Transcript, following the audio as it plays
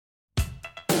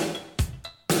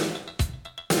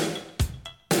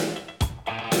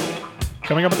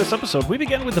Coming up in this episode, we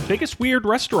begin with the biggest weird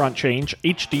restaurant change,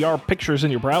 HDR pictures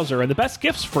in your browser, and the best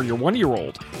gifts for your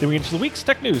 1-year-old. Then we get into the week's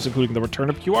tech news, including the return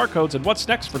of QR codes and what's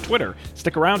next for Twitter.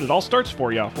 Stick around, it all starts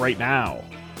for you right now.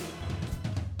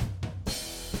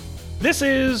 This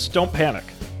is Don't Panic,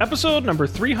 episode number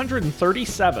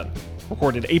 337,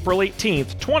 recorded April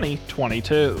 18th,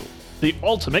 2022. The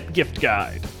Ultimate Gift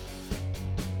Guide.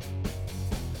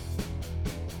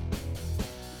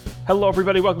 Hello,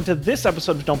 everybody. Welcome to this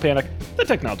episode of Don't Panic, the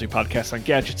technology podcast on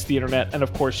gadgets, the internet, and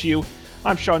of course you.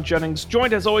 I'm Sean Jennings,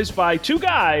 joined as always by two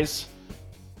guys,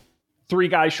 three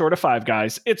guys short of five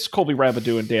guys. It's Colby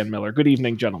Rabadoo and Dan Miller. Good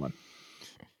evening, gentlemen.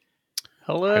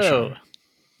 Hello.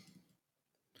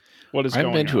 What is I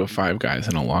haven't going been to on? a Five Guys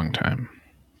in a long time.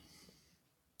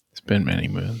 It's been many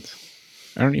moons.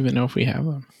 I don't even know if we have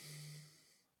them.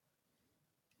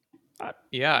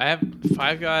 Yeah, I have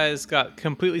Five Guys got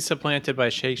completely supplanted by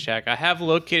Shake Shack. I have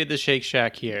located the Shake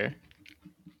Shack here.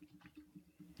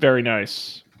 Very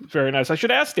nice. Very nice. I should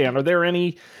ask Dan, are there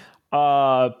any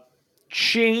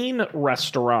chain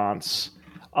restaurants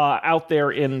out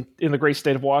there in the great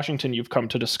state of Washington you've come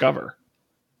to discover?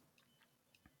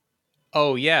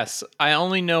 Oh, yes. I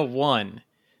only know one,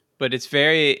 but it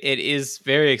is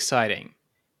very exciting.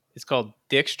 It's called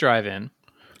Dick's Drive-In.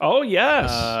 Oh,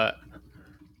 yes.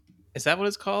 Is that what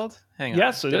it's called? Hang on.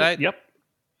 Yes, it is. Yep.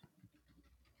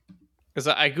 Because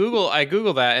I Google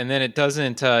that, and then it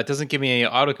doesn't give me any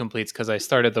autocompletes because I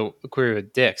started the query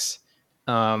with Dick's.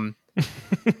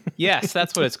 Yes,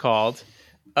 that's what it's called.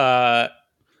 And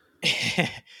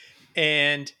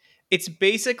it's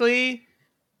basically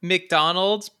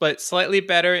McDonald's, but slightly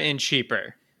better and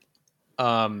cheaper.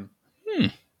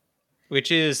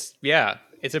 Which is, yeah,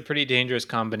 it's a pretty dangerous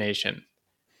combination.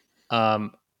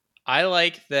 I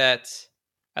like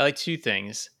two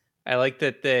things. I like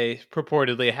that they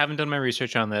purportedly, I haven't done my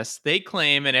research on this, they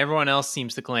claim, and everyone else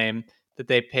seems to claim, that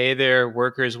they pay their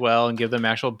workers well and give them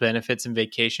actual benefits and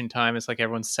vacation time. It's like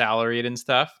everyone's salaried and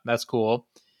stuff. That's cool.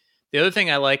 The other thing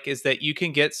I like is that you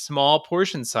can get small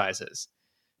portion sizes.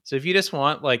 So if you just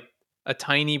want like a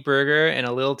tiny burger and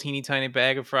a little teeny tiny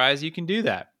bag of fries, you can do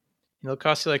that. It'll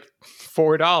cost you like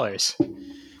 $4,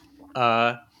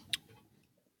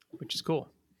 which is cool.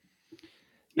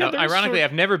 Yeah, now, ironically,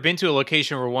 I've never been to a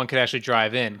location where one could actually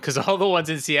drive in, because all the ones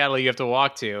in Seattle you have to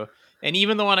walk to. And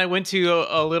even the one I went to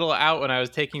a little out when I was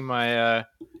taking my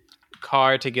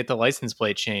car to get the license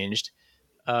plate changed,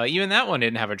 even that one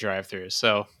didn't have a drive-through.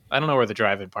 So I don't know where the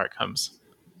drive-in part comes.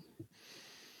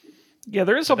 Yeah,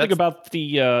 there is something about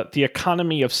the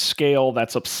economy of scale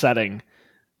that's upsetting.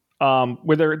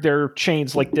 Where there are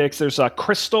chains like Dick's. There's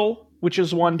Crystal, which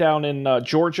is one down in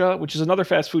Georgia, which is another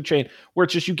fast food chain, where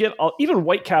it's just you get even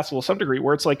White Castle to some degree,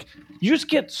 where it's like you just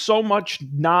get so much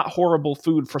not horrible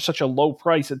food for such a low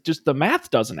price. It just the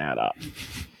math doesn't add up.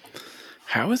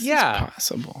 How is this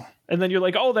possible? And then you're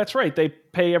like, oh, that's right. They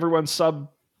pay everyone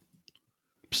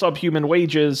subhuman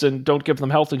wages and don't give them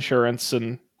health insurance.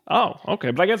 And oh, okay.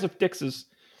 But I guess if Dick's is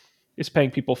paying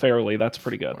people fairly, that's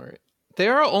pretty good. Right.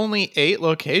 There are only 8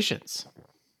 locations.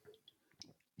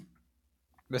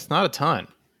 That's not a ton.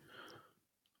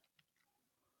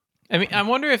 I mean, I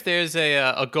wonder if there's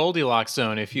a Goldilocks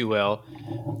zone, if you will,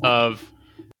 of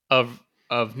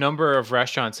number of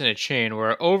restaurants in a chain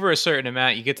where over a certain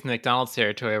amount you get to the McDonald's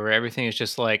territory where everything is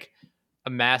just like a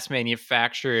mass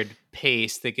manufactured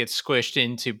paste that gets squished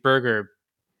into burger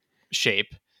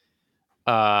shape,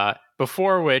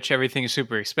 before which everything is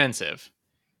super expensive.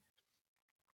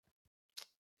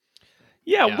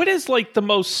 Yeah, what is like the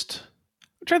most...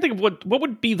 I'm trying to think of what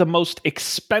would be the most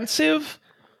expensive,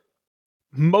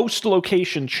 most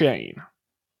location chain.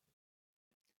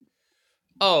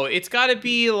 Oh, it's got to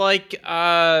be like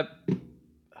the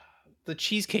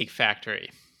Cheesecake Factory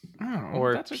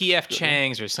or P.F.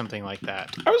 Chang's or something like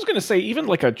that. I was going to say even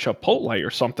like a Chipotle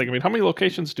or something. I mean, how many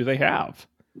locations do they have?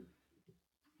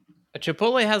 A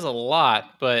Chipotle has a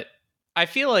lot, but I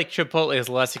feel like Chipotle is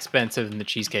less expensive than the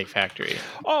Cheesecake Factory.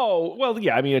 Oh, well,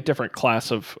 yeah. I mean, a different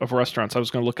class of restaurants. I was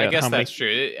going to look at. I guess that's true.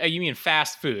 You mean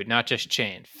fast food, not just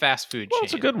chain. Fast food chain.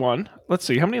 That's a good one. Let's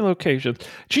see. How many locations?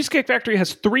 Cheesecake Factory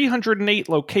has 308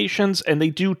 locations, and they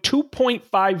do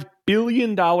 $2.5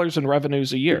 billion in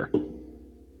revenues a year.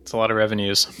 It's a lot of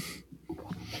revenues.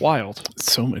 Wild.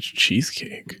 So much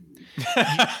cheesecake.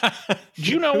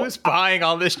 Do you know who's buying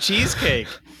all this cheesecake?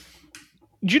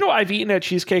 Do you know I've eaten at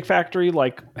Cheesecake Factory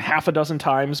like half a dozen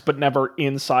times, but never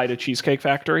inside a Cheesecake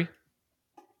Factory?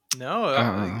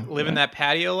 No, living that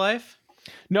patio life?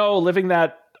 No, living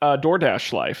that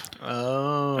DoorDash life.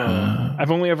 Oh. I've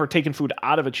only ever taken food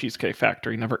out of a Cheesecake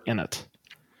Factory, never in it.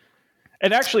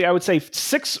 And actually, I would say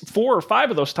 4 or 5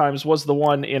 of those times was the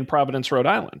one in Providence, Rhode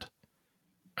Island.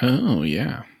 Oh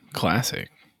yeah, classic.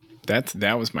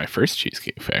 That was my first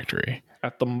Cheesecake Factory.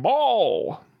 At the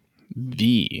mall.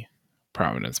 The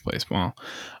Providence Place Mall.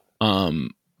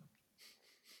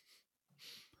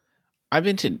 I've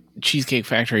been to Cheesecake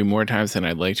Factory more times than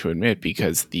I'd like to admit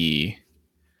because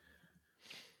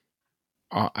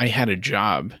I had a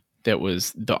job that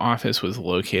the office was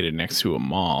located next to a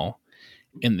mall,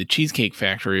 and the Cheesecake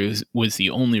Factory was the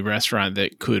only restaurant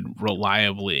that could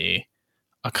reliably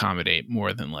accommodate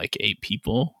more than like 8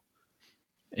 people.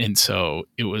 And so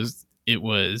it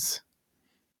was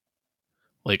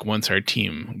like once our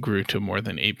team grew to more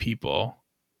than 8 people,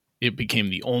 it became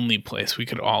the only place we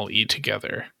could all eat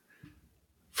together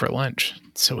for lunch.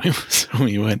 So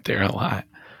we went there a lot.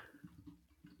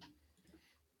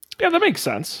 Yeah, that makes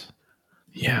sense.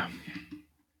 Yeah.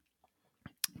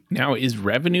 Now, is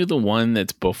revenue the one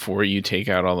that's before you take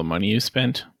out all the money you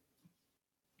spent?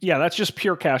 Yeah, that's just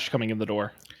pure cash coming in the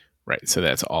door. Right. So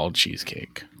that's all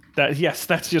cheesecake.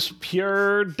 That's just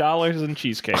pure dollars and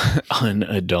cheesecake.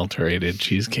 Unadulterated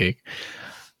cheesecake.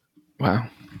 Wow.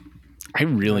 I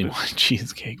really want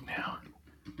cheesecake now.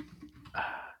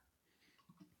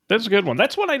 That's a good one.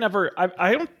 That's one I've never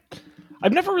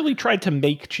really tried to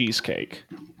make cheesecake.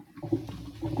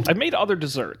 I've made other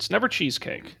desserts, never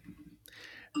cheesecake.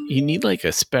 You need like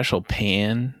a special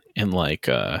pan and like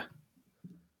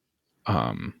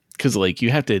because like you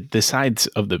have to the sides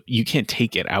of you can't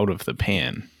take it out of the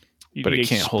pan, but it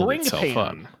can't hold itself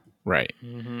up. Right.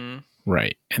 Mm-hmm.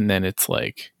 Right. And then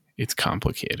it's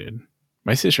complicated.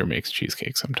 My sister makes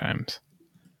cheesecake sometimes.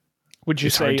 Would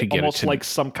you say almost like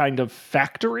some kind of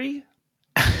factory?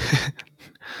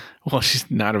 Well, she's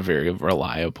not a very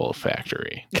reliable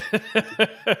factory.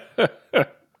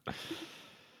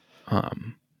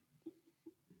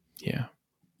 Yeah.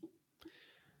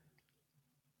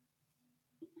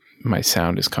 My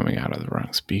sound is coming out of the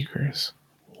wrong speakers.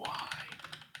 Why?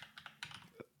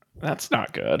 That's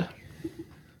not good.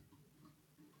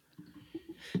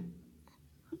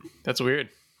 That's weird.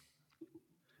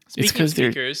 It's because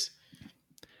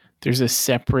there's a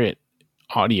separate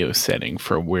audio setting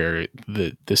for where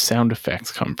the sound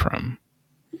effects come from.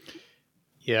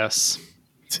 Yes.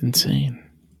 It's insane.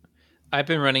 I've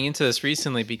been running into this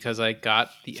recently because I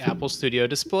got the Apple Studio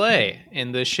display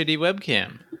in the shitty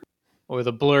webcam. Or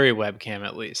the blurry webcam,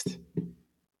 at least.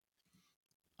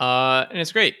 And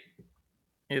it's great.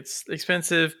 It's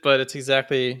expensive, but it's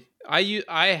exactly...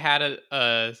 I had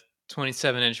a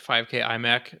 27-inch 5K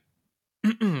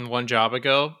iMac one job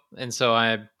ago, and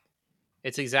so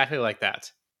it's exactly like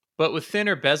that. But with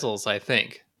thinner bezels, I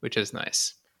think, which is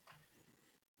nice.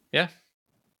 Yeah.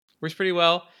 Works pretty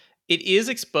well. It is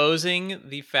exposing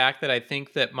the fact that I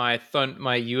think that my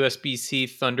USB-C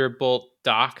Thunderbolt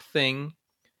dock thing...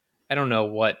 I don't know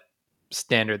what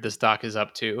standard this dock is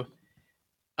up to.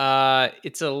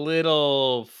 It's a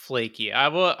little flaky. I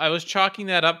was chalking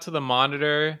that up to the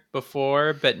monitor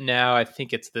before, but now I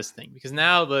think it's this thing. Because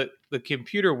now the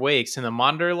computer wakes and the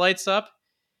monitor lights up,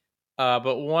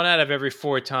 but 1 out of every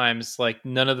 4 times, like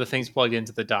none of the things plugged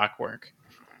into the dock work.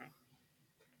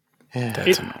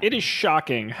 It is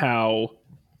shocking how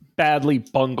badly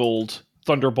bungled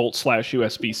Thunderbolt /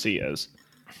 USB-C is.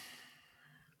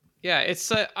 Yeah,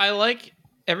 it's I like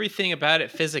everything about it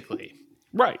physically.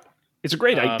 Right. It's a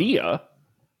great idea.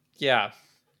 Yeah.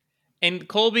 And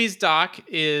Colby's dock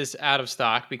is out of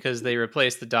stock because they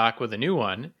replaced the dock with a new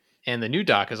one, and the new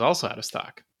dock is also out of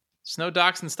stock. There's no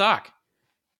docks in stock.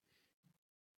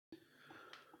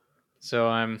 So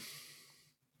I'm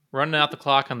running out the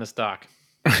clock on this dock.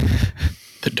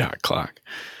 The dock clock.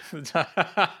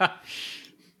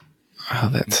 Oh,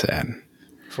 that's sad.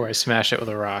 Before I smash it with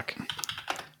a rock.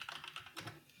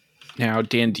 Now,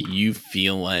 Dan, do you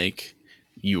feel like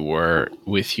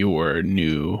with your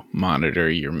new monitor,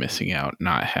 you're missing out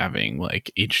not having like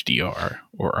HDR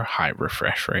or a high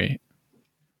refresh rate?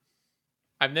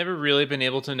 I've never really been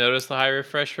able to notice the high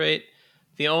refresh rate.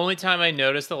 The only time I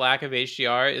notice the lack of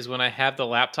HDR is when I have the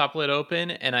laptop lid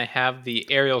open and I have the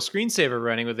Arial screensaver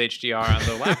running with HDR on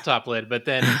the laptop lid, but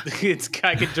then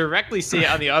I can directly see it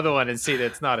on the other one and see that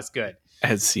it's not as good.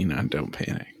 As seen on Don't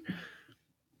Panic.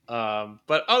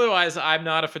 But otherwise, I'm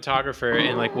not a photographer,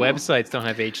 and like websites don't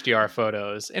have HDR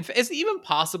photos. And is it even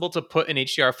possible to put an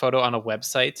HDR photo on a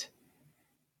website?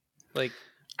 Like,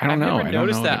 I don't know. I've never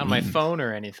noticed that on my phone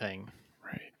or anything.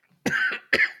 Right.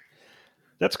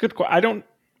 That's a good question.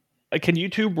 Can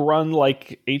YouTube run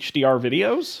like HDR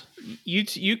videos?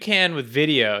 You can with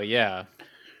video, yeah.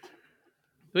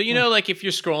 But you know, like if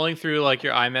you're scrolling through like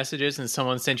your iMessages and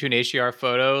someone sent you an HDR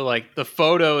photo, like the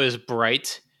photo is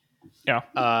bright,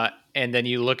 Yeah. And then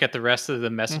you look at the rest of the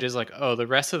messages, like, oh, the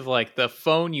rest of like the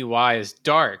phone UI is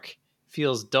dark,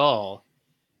 feels dull.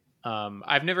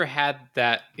 I've never had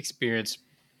that experience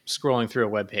scrolling through a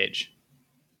web page.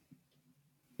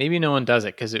 Maybe no one does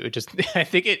it because it would just. I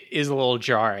think it is a little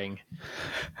jarring.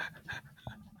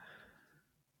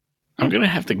 I'm gonna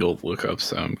have to go look up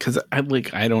some because I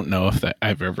don't know if that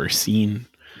I've ever seen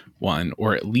one,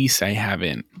 or at least I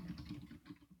haven't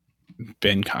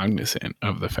been cognizant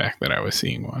of the fact that I was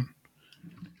seeing one.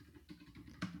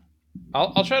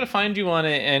 I'll try to find you one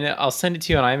and I'll send it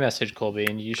to you on iMessage, Colby,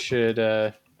 and you should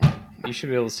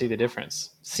be able to see the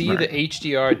difference. See Right. the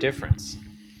HDR difference.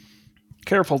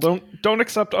 Careful, don't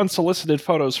accept unsolicited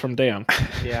photos from Dan.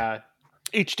 Yeah.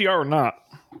 HDR or not.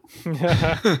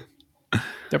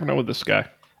 Never know with this guy.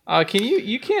 Can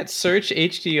you can't search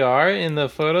HDR in the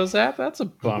Photos app? That's a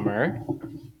bummer.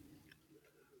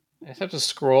 I just have to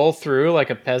scroll through like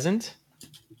a peasant.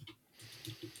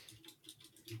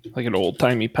 Like an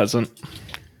old-timey peasant.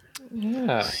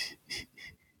 Yeah.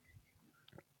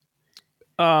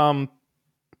 Guys,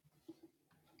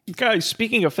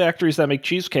 speaking of factories that make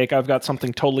cheesecake, I've got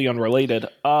something totally unrelated.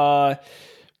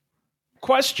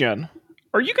 Question.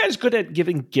 Are you guys good at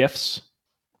giving gifts?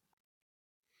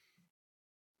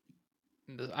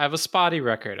 I have a spotty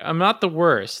record. I'm not the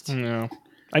worst. No.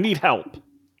 I need help.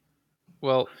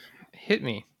 Well, hit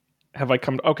me. Have I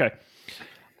come to... Okay.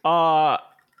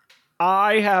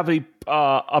 I have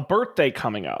a birthday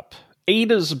coming up.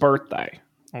 Ada's birthday,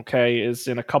 okay, is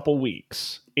in a couple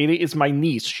weeks. Ada is my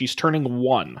niece. She's turning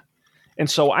 1. And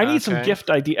so I need some Okay. gift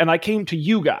idea. And I came to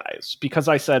you guys because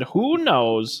I said, who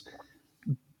knows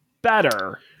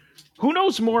better? Who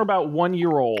knows more about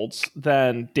 1-year-olds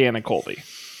than Dan and Colby?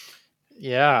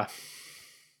 Yeah.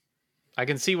 I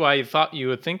can see why you thought you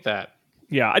would think that.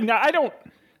 Yeah,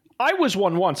 I was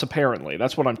one once, apparently.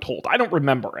 That's what I'm told. I don't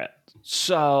remember it.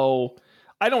 So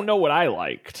I don't know what I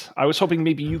liked. I was hoping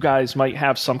maybe you guys might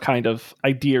have some kind of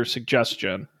idea or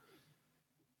suggestion.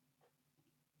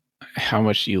 How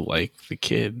much do you like the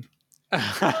kid?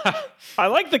 I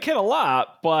like the kid a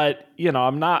lot, but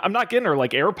I'm not getting her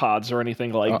like AirPods or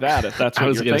anything like that. If that's what I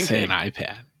was you're gonna thinking. say an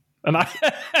iPad. And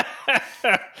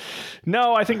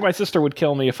no, I think my sister would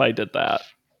kill me if I did that.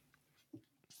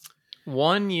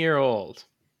 1-year-old.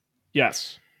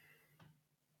 Yes.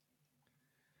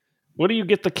 What do you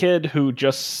get the kid who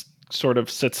just sort of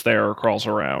sits there or crawls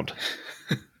around?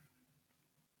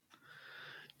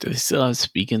 Do they still have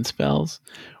speaking spells?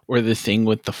 Or the thing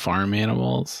with the farm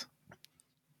animals?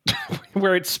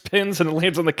 Where it spins and it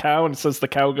lands on the cow and it says the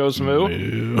cow goes moo?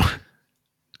 Moo.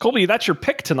 Colby, that's your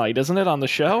pick tonight, isn't it, on the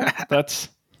show? That's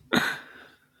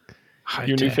High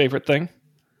your new tech. favorite thing?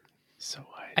 So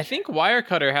high. I think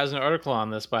Wirecutter has an article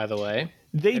on this, by the way.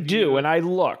 They do, and I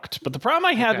looked. But the problem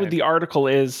I had Okay. with the article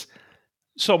is,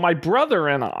 so my brother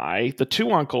and I, the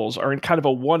two uncles, are in kind of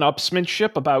a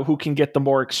one-upsmanship about who can get the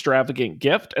more extravagant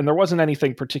gift, and there wasn't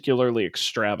anything particularly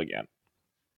extravagant.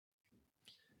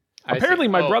 I see. Apparently,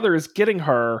 my Oh, brother is getting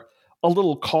her a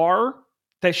little car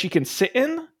that she can sit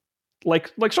in, like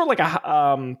sort of like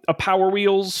a Power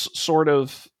Wheels sort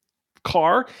of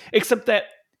car, except that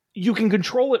you can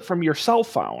control it from your cell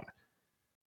phone.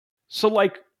 So,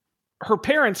 like, her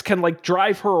parents can like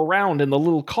drive her around in the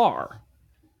little car.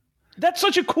 That's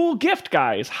such a cool gift,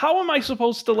 guys. How am I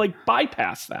supposed to like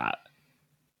bypass that?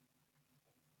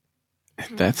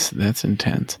 That's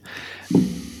intense.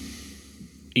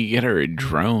 You get her a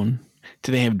drone.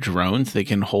 Do they have drones that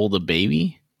can hold a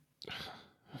baby?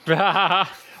 I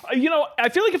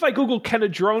feel like if I Google "can a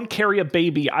drone carry a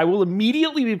baby," I will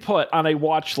immediately be put on a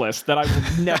watch list that I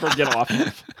will never get off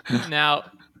of. Now,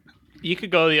 you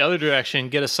could go the other direction,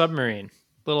 get a submarine.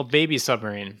 Little baby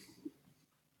submarine.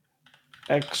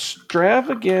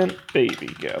 Extravagant baby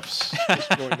gifts is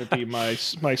going to be my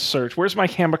search. Where's my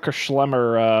Hammaker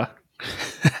Schlemmer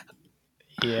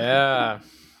Yeah.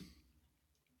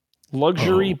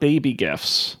 luxury baby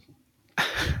gifts?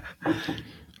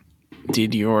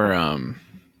 Did your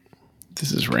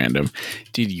this is random.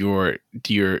 Does your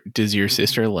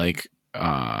sister like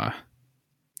what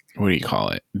do you call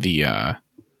it? The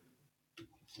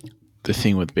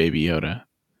thing with Baby Yoda?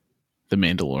 The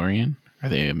Mandalorian? Are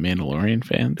they Mandalorian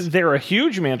fans? They're a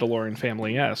huge Mandalorian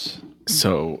family, yes.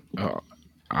 So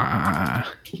I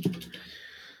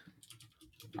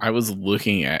was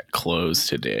looking at clothes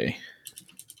today.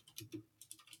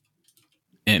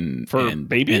 And For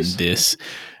babies? And this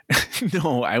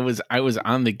no, I was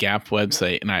on the Gap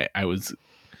website and I was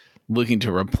looking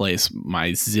to replace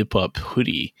my zip up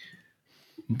hoodie,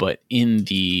 but in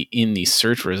the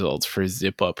search results for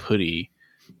zip up hoodie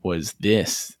was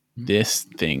this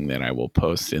thing that I will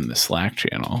post in the Slack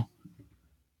channel.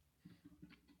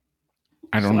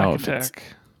 I don't know if Slack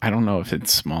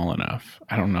it's small enough.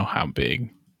 I don't know how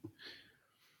big.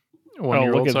 Oh,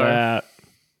 look at that.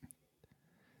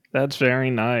 That's very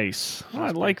nice. Oh, I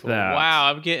like cool. that. Wow,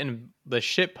 I'm getting the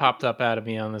shit popped up out of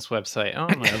me on this website. Oh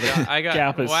my god, I got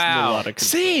Gap is a wow. lot of control.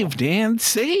 Save, Dan,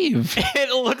 save.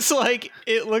 It looks like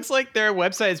their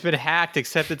website's been hacked,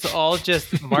 except it's all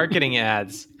just marketing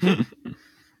ads.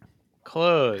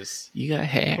 Close. You got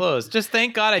hacked. Close. Just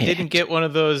thank God I didn't get one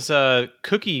of those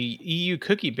EU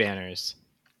cookie banners.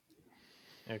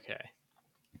 Okay.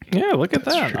 Yeah, look at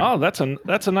That's that. true. Oh,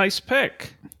 that's a nice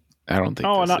pick. I don't think.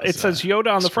 Oh, this and is, it says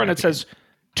Yoda on the front. It Scrappy. says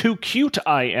 "Too cute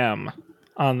I am"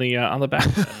 on the back.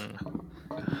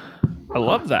 I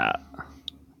love that.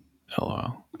 Oh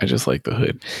well. I just like the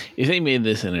hood. If they made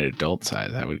this in an adult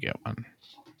size, I would get one.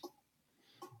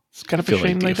 It's kind I of a feel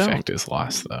shame like the they effect don't. is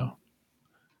lost though.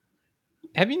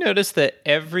 Have you noticed that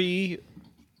every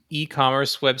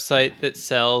e-commerce website that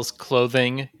sells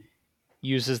clothing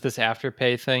uses this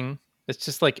Afterpay thing? It's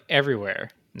just like everywhere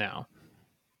now.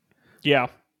 Yeah,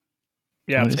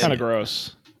 What it's is kind it? of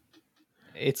gross.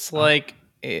 It's like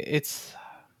it's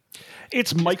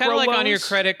It's kind micro of like on your loans.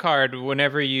 credit card.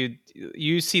 Whenever you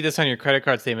see this on your credit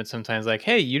card statement, sometimes like,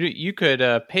 hey, you could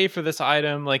pay for this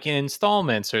item like in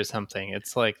installments or something.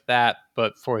 It's like that,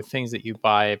 but for things that you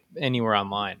buy anywhere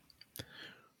online.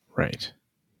 Right.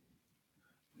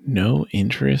 No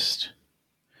interest.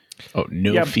 Oh,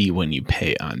 no Yeah. fee when you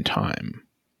pay on time.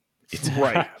 It's a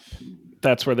Right. trap.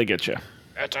 That's where they get you.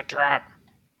 It's a trap.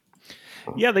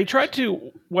 Yeah, they tried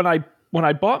to when I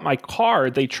bought my car,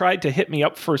 they tried to hit me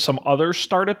up for some other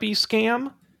startup-y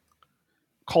scam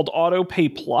called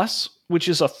AutoPay Plus, which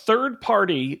is a third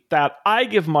party that I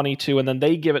give money to and then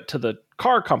they give it to the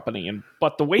car company.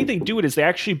 But the way they do it is they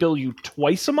actually bill you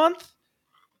twice a month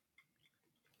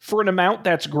for an amount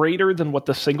that's greater than what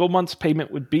the single month's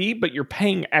payment would be, but you're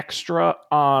paying extra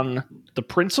on the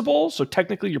principal, so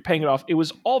technically you're paying it off. It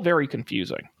was all very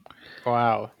confusing.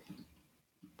 Wow.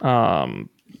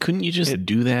 Couldn't you just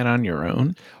do that on your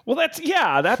own? Well, that's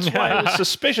why it was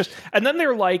suspicious. And then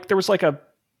there was like I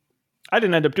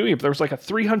didn't end up doing it, but there was like a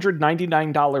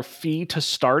 $399 fee to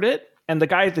start it. And the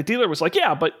guy at the dealer was like,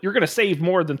 yeah, but you're going to save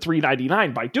more than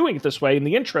 $399 by doing it this way, and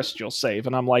the interest you'll save.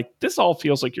 And I'm like, this all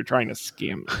feels like you're trying to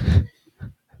scam me.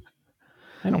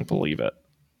 I don't believe it.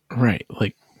 Right.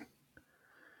 Like,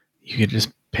 you could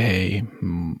just pay.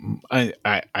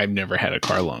 I've never had a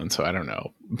car loan, so I don't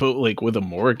know. But like with a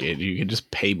mortgage, you can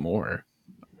just pay more.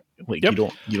 Like Yep.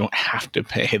 you don't have to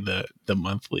pay the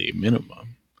monthly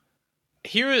minimum.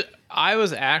 Here, I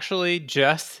was actually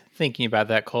just thinking about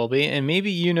that, Colby, and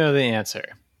maybe you know the answer.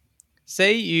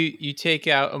 Say you take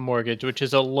out a mortgage, which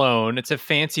is a loan. It's a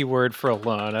fancy word for a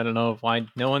loan. I don't know why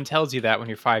no one tells you that when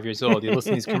you're 5 years old. You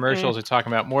listen to these commercials, they're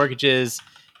talking about mortgages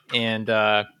and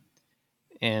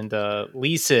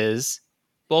leases,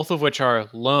 both of which are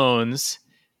loans,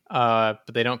 but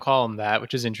they don't call them that,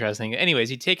 which is interesting. Anyways,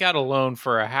 you take out a loan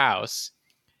for a house,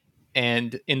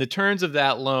 and in the terms of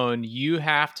that loan, you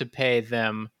have to pay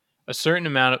them a certain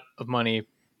amount of money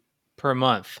per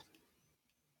month.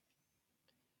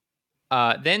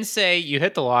 Then say you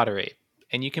hit the lottery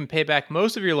and you can pay back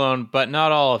most of your loan, but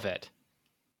not all of it.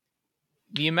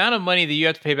 The amount of money that you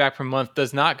have to pay back per month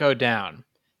does not go down.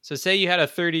 So say you had a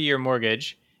 30-year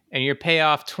mortgage and you pay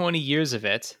off 20 years of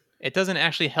it. It doesn't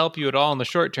actually help you at all in the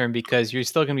short term because you're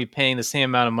still going to be paying the same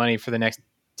amount of money for the next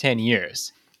 10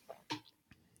 years.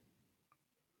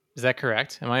 Is that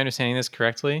correct? Am I understanding this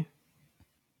correctly?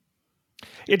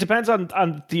 It depends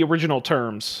on the original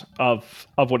terms of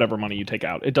whatever money you take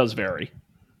out. It does vary.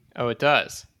 Oh, it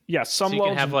does. Yes, some So you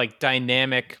loans can have like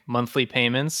dynamic monthly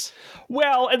payments.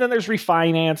 well, and then there's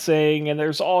refinancing, and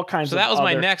there's all kinds So of that was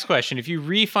my other- next question. If you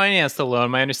refinance the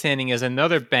loan, my understanding is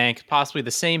another bank, possibly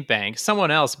the same bank,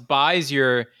 someone else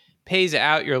pays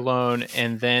out your loan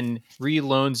and then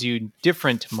re-loans you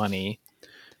different money.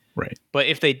 Right. But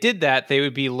if they did that, they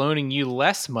would be loaning you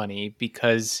less money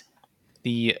because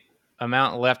the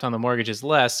amount left on the mortgage is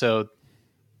less. So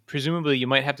presumably you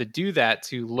might have to do that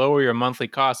to lower your monthly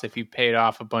costs if you paid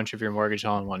off a bunch of your mortgage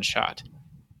all in one shot.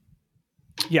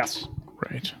 Yes,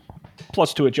 Right.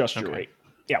 plus to adjust your Okay. rate.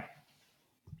 Yeah.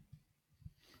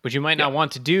 Which you might not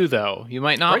want to do, though. You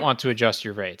might not Right. want to adjust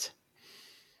your rate,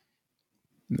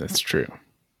 That's true.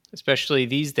 especially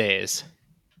these days.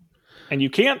 And you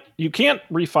can't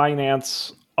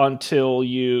refinance until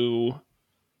you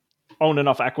own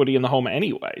enough equity in the home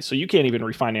anyway. So you can't even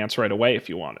refinance right away if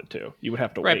you wanted to. You would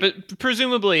have to Right, wait. but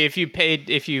presumably if you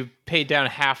paid down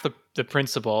half the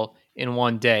principal in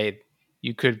one day,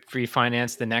 you could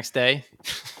refinance the next day.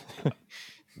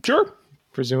 Sure.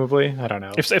 presumably. I don't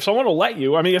know. If someone will let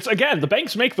you, I mean, it's again, the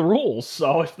banks make the rules,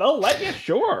 so if they'll let you,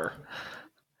 sure.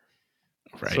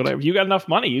 Right. So you got enough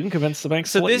money, you can convince the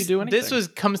banks to let you do anything. This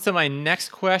comes to my next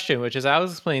question, which is I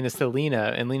was explaining this to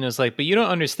Lena, and Lena was like, "But you don't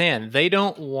understand. They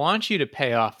don't want you to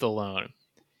pay off the loan.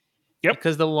 Yep.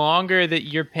 Because the longer that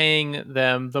you're paying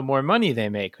them, the more money they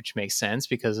make, which makes sense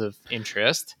because of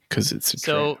interest. Because it's a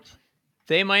so trap.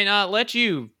 they might not let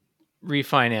you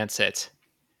refinance it,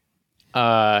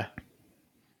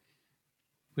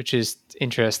 which is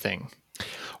interesting.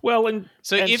 Well,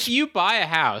 so if you buy a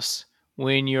house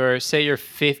when you're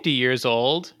 50 years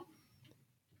old,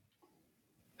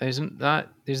 there's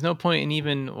no point in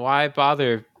even why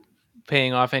bother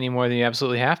paying off any more than you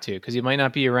absolutely have to, because you might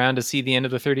not be around to see the end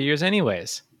of the 30 years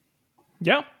anyways.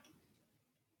 Yeah,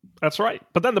 that's right.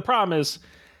 But then the problem is,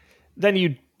 then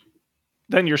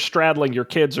you're straddling your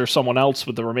kids or someone else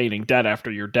with the remaining debt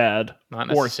after you're dead, not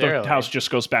necessarily. Or the house just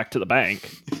goes back to the bank.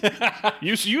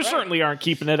 You certainly aren't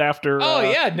keeping it after. Oh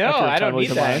yeah, no, after I don't need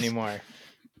demise. that anymore.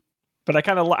 But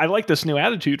I like this new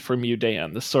attitude from you,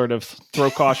 Dan. This sort of throw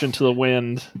caution to the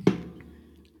wind.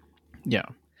 Yeah.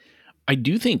 I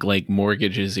do think like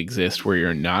mortgages exist where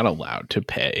you're not allowed to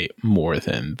pay more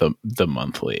than the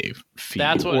monthly fee.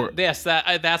 That's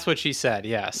what she said.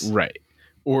 Yes. Right.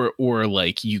 Or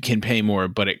like you can pay more,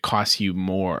 but it costs you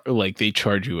more. Like they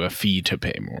charge you a fee to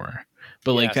pay more.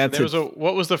 But like that's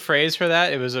what was the phrase for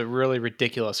that? It was a really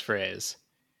ridiculous phrase.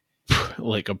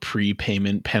 Like a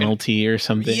prepayment penalty or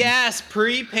something. Yes,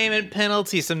 prepayment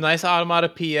penalty. Some nice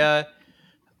automatopoeia.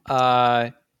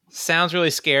 Sounds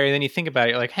really scary. Then you think about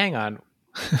it, you're like, hang on.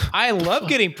 I love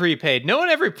getting prepaid. No one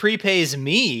ever prepays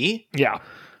me. Yeah,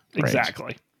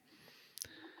 exactly.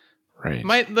 Right.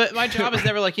 My job is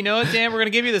never like, you know what, Dan, we're going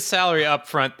to give you the salary up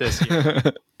front this year.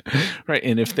 Right.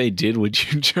 And if they did, would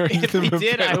you charge if them? If they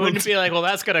did, I wouldn't be like, well,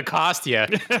 that's going to cost you.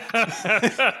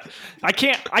 I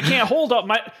can't hold up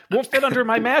won't fit under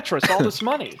my mattress, all this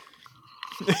money.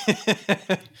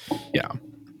 Yeah.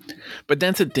 But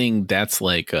that's a thing that's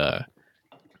like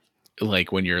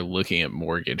when you're looking at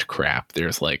mortgage crap,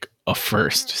 there's like a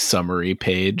first summary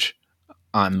page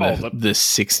on the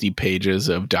 60 pages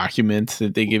of documents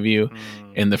that they give you.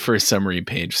 And the first summary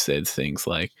page says things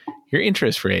like your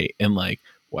interest rate and like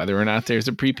whether or not there's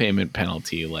a prepayment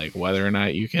penalty, like whether or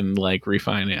not you can like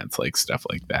refinance, like stuff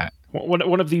like that.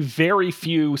 One of the very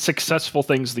few successful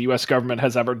things the U.S. government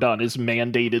has ever done is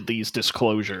mandated these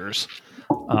disclosures.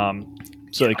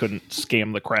 So they couldn't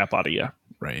scam the crap out of you.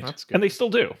 Right. That's good. And they still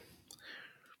do.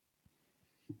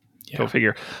 Yeah. Go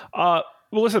figure. Well,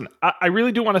 listen, I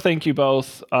really do want to thank you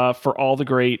both for all the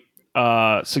great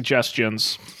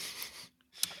suggestions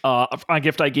on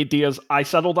gift ideas. I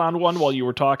settled on one while you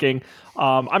were talking.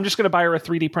 I'm just going to buy her a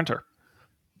 3D printer.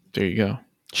 There you go.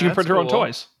 She can print her own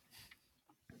toys.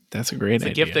 That's a great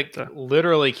idea. It's a gift that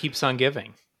literally keeps on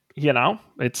giving. You know,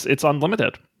 it's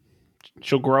unlimited.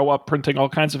 She'll grow up printing all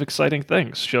kinds of exciting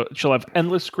things. She'll have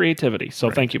endless creativity.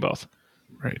 So Thank you both.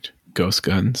 Right. Ghost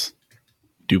guns.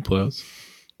 Duplos.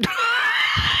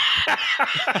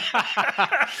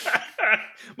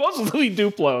 Mostly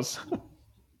Duplos.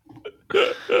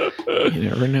 You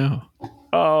never know.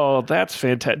 Oh, that's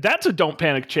fantastic. That's a Don't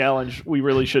Panic challenge we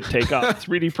really should take up.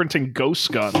 3D printing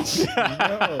ghost guns.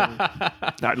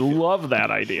 I love that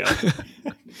idea.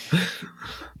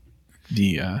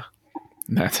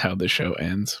 That's how the show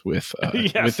ends with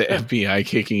with the FBI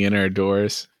kicking in our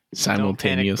doors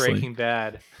simultaneously. Don't Panic, Breaking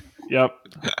Bad. Yep.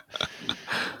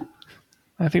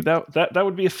 I think that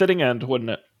would be a fitting end, wouldn't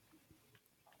it?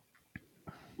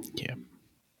 Yeah.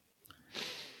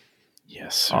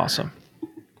 Yes. Sir. Awesome.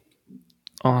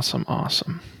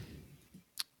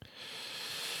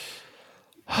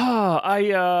 I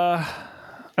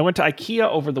went to IKEA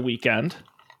over the weekend.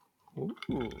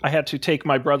 Ooh. I had to take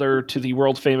my brother to the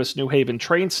world famous New Haven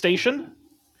train station.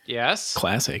 Yes.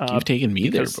 Classic. You've taken me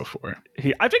there before.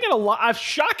 I've taken a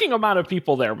shocking amount of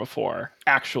people there before,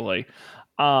 actually.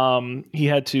 He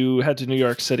had to head to New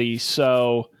York City,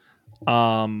 so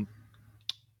I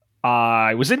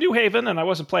was in New Haven and I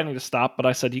wasn't planning to stop, but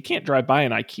I said, you can't drive by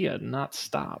an IKEA and not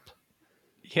stop.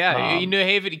 Yeah, New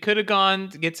Haven, he could have gone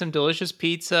to get some delicious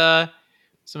pizza,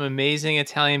 some amazing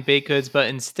Italian baked goods, but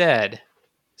instead,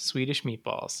 Swedish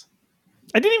meatballs.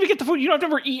 I didn't even get the food. I've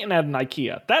never eaten at an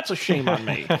IKEA. That's a shame on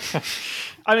me.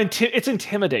 It's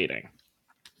intimidating.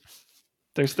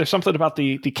 There's something about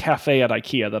the cafe at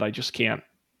IKEA that I just can't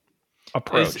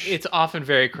approach. It's often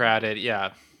very crowded.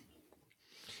 Yeah.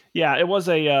 Yeah, it was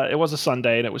a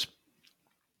Sunday, and it was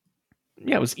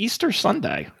Easter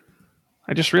Sunday.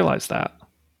 I just realized that.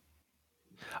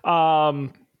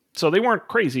 So they weren't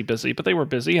crazy busy, but they were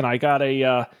busy, and I got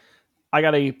a I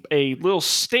got a little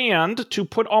stand to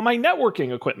put all my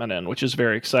networking equipment in, which is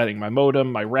very exciting. My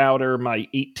modem, my router, my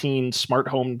 18 smart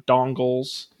home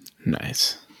dongles.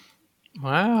 Nice.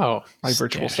 Wow. My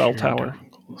virtual cell tower.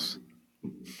 Dongles.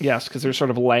 Yes, because they're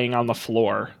sort of laying on the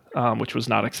floor, which was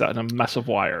not exciting. A mess of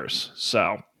wires.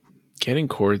 So getting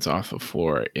cords off the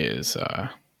floor is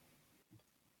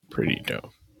pretty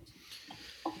dope.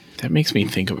 That makes me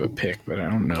think of a pick, but I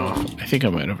don't know. I think I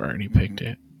might have already picked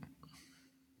it.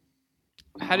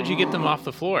 How did you get them off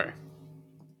the floor?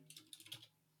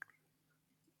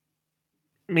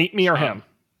 Me or him?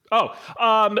 Oh,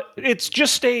 it's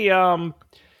just a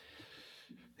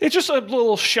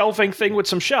little shelving thing with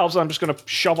some shelves. I'm just going to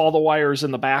shove all the wires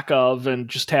in the back of and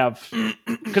just have,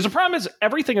 because the problem is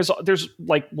there's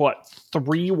like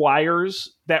 3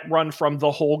 wires that run from the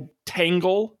whole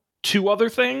tangle to other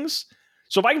things.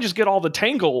 So if I can just get all the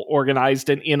tangle organized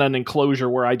in an enclosure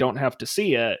where I don't have to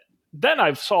see it, then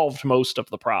I've solved most of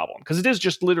the problem. Because it is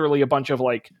just literally a bunch of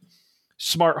like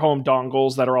smart home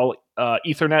dongles that are all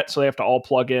Ethernet, so they have to all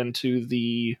plug into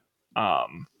the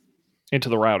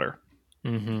router.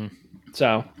 Mm-hmm.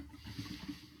 So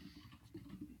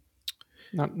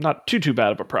not too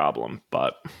bad of a problem,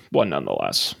 but one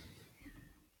nonetheless.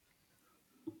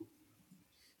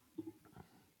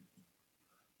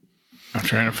 I'm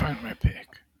trying to find my pick.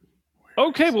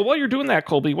 Okay, well, while you're doing that,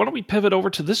 Colby, why don't we pivot over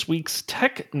to this week's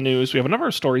tech news? We have a number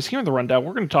of stories here in the rundown.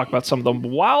 We're going to talk about some of them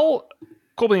while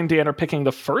Colby and Dan are picking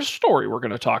the first story we're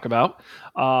going to talk about.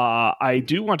 I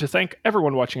do want to thank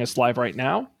everyone watching us live right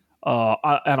now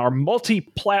on our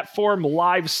multi-platform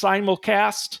live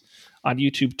simulcast on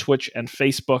YouTube, Twitch, and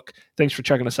Facebook. Thanks for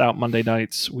checking us out Monday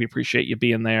nights. We appreciate you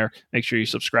being there. Make sure you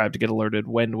subscribe to get alerted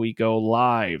when we go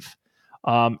live.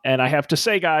 And I have to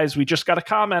say, guys, we just got a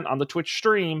comment on the Twitch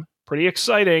stream. Pretty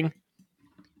exciting.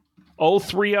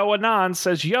 030 Anon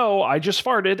says, yo, I just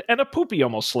farted and a poopy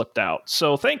almost slipped out.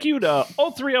 So thank you to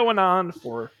 030 Anon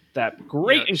for that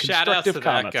great and constructive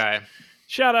comment.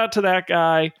 Shout out to that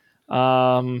guy.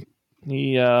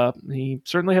 He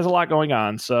certainly has a lot going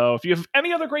on. So if you have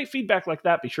any other great feedback like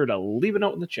that, be sure to leave a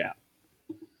note in the chat.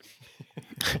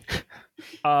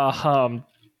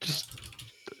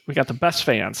 We got the best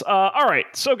fans. All right.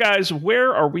 So guys,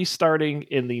 where are we starting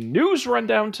in the news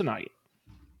rundown tonight?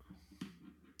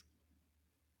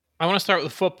 I want to start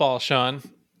with football, Sean.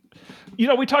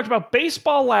 We talked about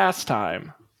baseball last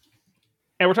time,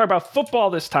 and we're talking about football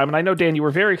this time. And I know, Dan, you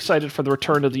were very excited for the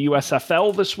return of the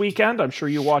USFL this weekend. I'm sure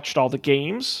you watched all the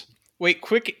games. Wait,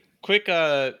 quick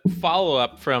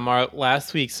follow-up from our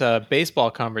last week's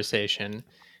baseball conversation.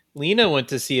 Lena went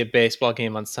to see a baseball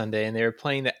game on Sunday, and they were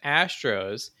playing the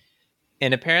Astros.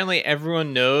 And apparently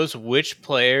everyone knows which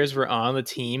players were on the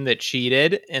team that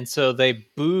cheated, and so they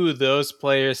boo those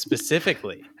players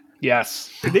specifically.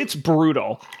 Yes, it's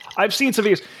brutal. I've seen some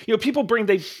videos. People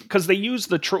because they use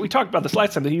we talked about this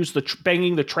last time. They use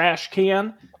banging the trash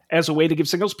can as a way to give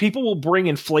signals. People will bring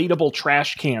inflatable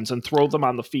trash cans and throw them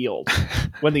on the field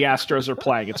when the Astros are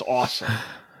playing. It's awesome.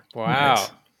 Wow.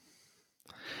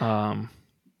 Nice.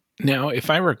 Now, if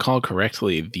I recall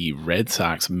correctly, the Red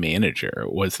Sox manager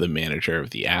was the manager of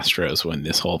the Astros when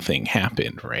this whole thing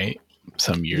happened, right?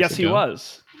 Some years ago. Yes, he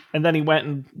was. And then he went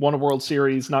and won a World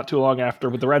Series not too long after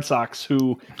with the Red Sox,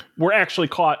 who were actually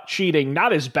caught cheating,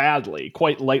 not as badly,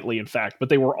 quite lightly, in fact, but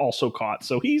they were also caught.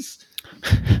 So he's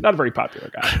not a very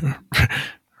popular guy.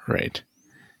 Right.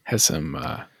 Has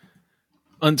some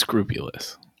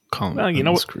unscrupulous. Call him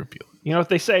unscrupulous. You know what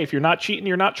they say, if you're not cheating,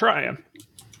 you're not trying.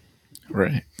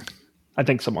 Right. I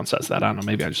think someone says that. I don't know.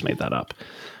 Maybe I just made that up.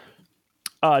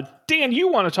 Dan, you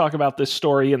want to talk about this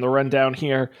story in the rundown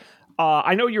here.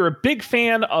 I know you're a big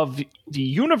fan of the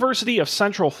University of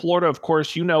Central Florida. Of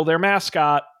course, you know their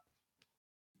mascot.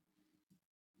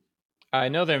 I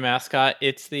know their mascot.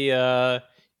 It's the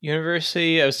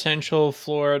University of Central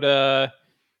Florida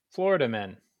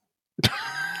Men.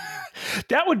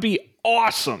 That would be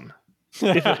awesome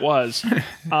if it was.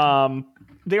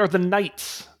 They are the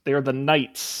Knights. They are the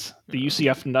Knights, the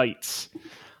UCF Knights.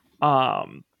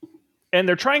 And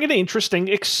they're trying an interesting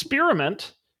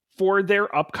experiment for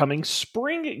their upcoming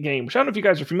spring game, which I don't know if you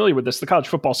guys are familiar with this. The college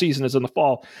football season is in the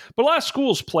fall, but a lot of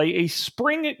schools play a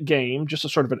spring game, just a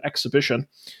sort of an exhibition.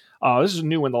 This is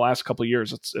new in the last couple of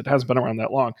years. It hasn't been around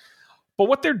that long. But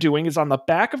what they're doing is on the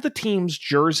back of the team's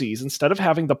jerseys, instead of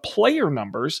having the player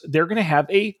numbers, they're going to have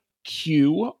a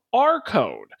QR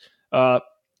code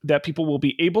that people will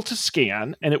be able to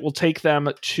scan, and it will take them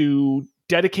to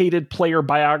dedicated player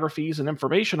biographies and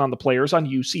information on the players on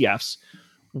UCF's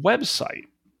website.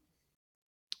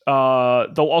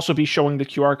 They'll also be showing the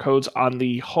QR codes on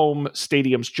the home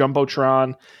stadium's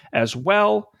Jumbotron as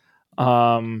well.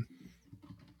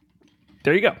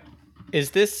 There you go.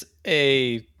 Is this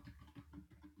a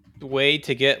way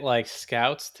to get like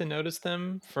scouts to notice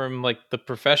them from like the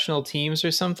professional teams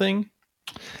or something?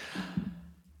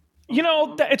 You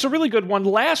know, it's a really good one.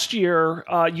 Last year,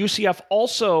 UCF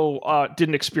also did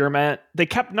an experiment. They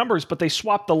kept numbers, but they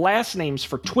swapped the last names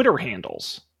for Twitter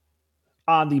handles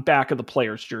on the back of the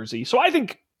player's jersey. So I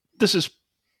think this is...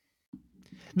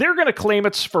 They're going to claim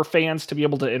it's for fans to be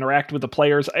able to interact with the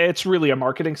players. It's really a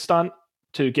marketing stunt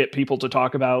to get people to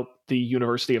talk about the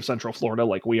University of Central Florida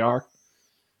like we are.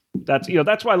 That's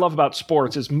what I love about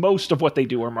sports is most of what they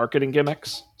do are marketing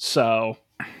gimmicks. So...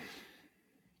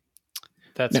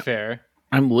 That's fair.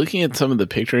 I'm looking at some of the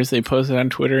pictures they posted on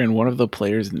Twitter, and one of the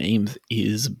players' names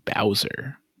is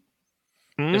Bowser.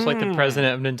 Just like the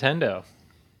president of Nintendo.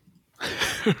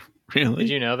 Really? Did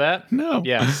you know that? No.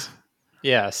 Yes.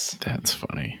 Yes. That's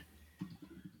funny.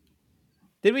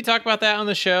 Did we talk about that on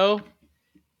the show?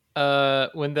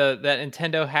 When that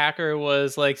Nintendo hacker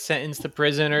was like sentenced to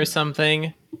prison or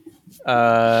something?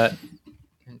 Nintendo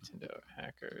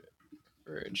hacker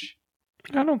Verge.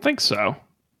 I don't think so.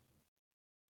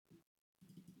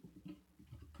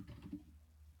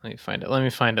 Let me find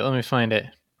it.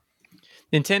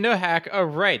 Nintendo hack. Oh,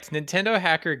 right. Nintendo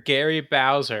hacker Gary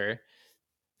Bowser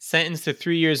sentenced to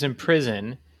 3 years in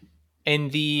prison, and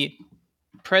the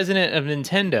president of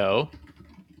Nintendo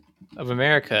of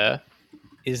America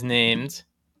is named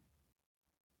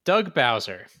Doug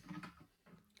Bowser.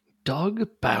 Doug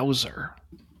Bowser.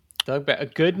 A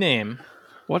good name.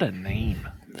 What a name.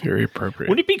 Very appropriate.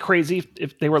 Wouldn't it be crazy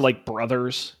if they were like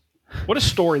brothers? What a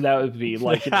story that would be.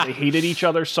 Like, if they hated each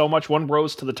other so much, one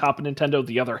rose to the top of Nintendo,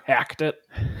 the other hacked it.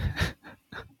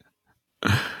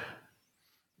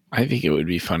 I think it would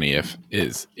be funny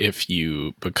if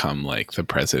you become like the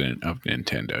president of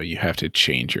Nintendo, you have to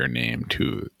change your name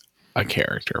to a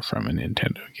character from a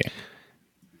Nintendo game.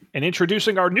 And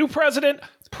introducing our new president,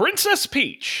 Princess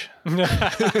Peach.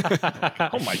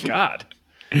 Oh my God.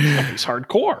 He's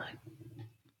hardcore.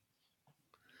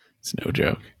 It's no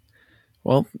joke.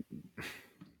 Well,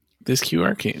 this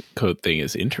QR code thing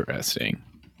is interesting.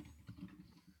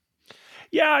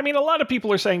 Yeah, I mean, a lot of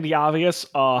people are saying the obvious.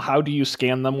 How do you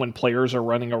scan them when players are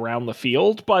running around the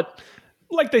field? But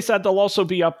like they said, they'll also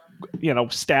be up,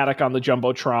 static on the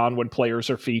Jumbotron when players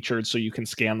are featured, so you can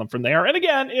scan them from there. And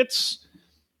again, it's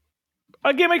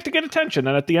a gimmick to get attention.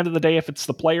 And at the end of the day, if it's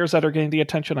the players that are getting the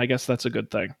attention, I guess that's a good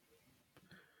thing.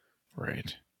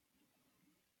 Right.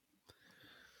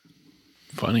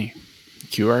 Funny.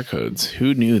 QR codes.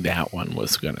 Who knew that one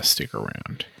was going to stick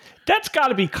around? That's got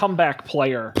to be comeback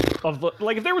player of the,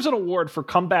 like, if there was an award for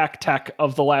comeback tech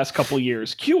of the last couple of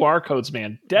years, QR codes,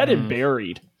 man, dead and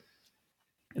buried.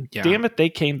 And damn it, they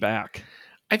came back.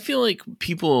 I feel like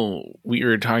we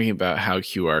were talking about how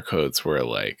QR codes were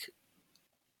like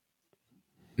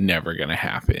never going to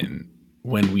happen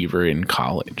when we were in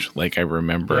college. Like, I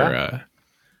remember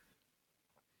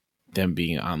them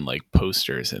being on like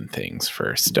posters and things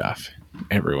for stuff.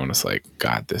 Everyone was like,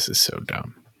 God, this is so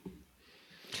dumb.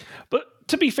 But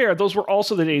to be fair, those were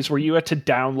also the days where you had to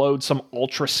download some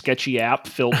ultra sketchy app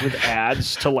filled with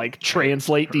ads to like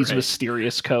translate these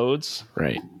mysterious codes.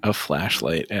 Right. A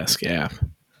flashlight-esque app.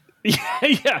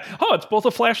 Yeah. Oh, it's both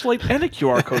a flashlight and a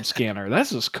QR code scanner.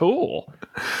 This is cool.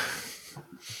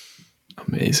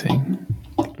 Amazing.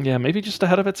 Yeah, maybe just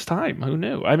ahead of its time. Who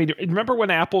knew? I mean, remember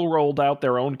when Apple rolled out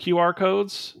their own QR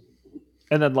codes?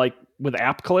 And then like with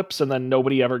app clips, and then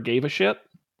nobody ever gave a shit?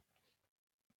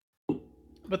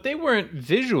 But they weren't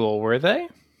visual, were they?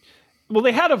 Well,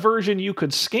 they had a version you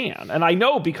could scan. And I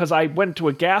know because I went to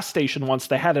a gas station once,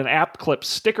 they had an app clip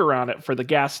sticker on it for the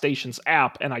gas station's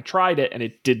app, and I tried it, and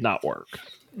it did not work.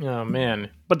 Oh, man.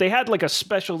 But they had like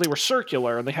they were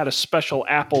circular, and they had a special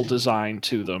Apple design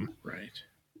to them. Right.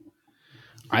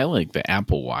 I like the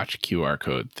Apple Watch QR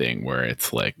code thing where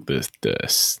it's like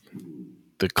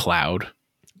the cloud.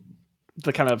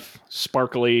 The kind of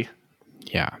sparkly...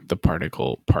 Yeah, the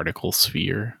particle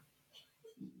sphere.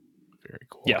 Very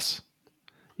cool. Yes.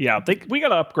 Yeah, we got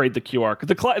to upgrade the QR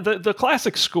code. The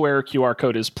classic square QR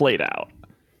code is played out.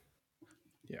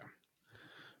 Yeah.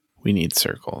 We need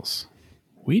circles.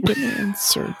 We demand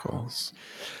circles.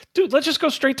 Dude, let's just go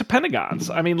straight to pentagons.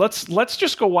 I mean, let's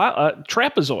just go wild.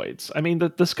 Trapezoids. I mean,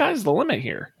 the sky's the limit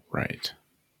here. Right.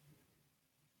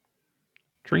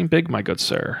 Dream big, my good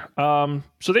sir.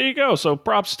 So there you go. So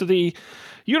props to the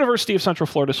University of Central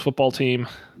Florida's football team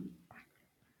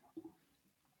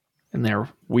and their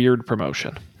weird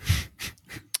promotion.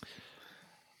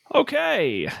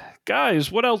 Okay,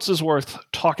 guys, what else is worth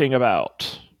talking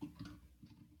about?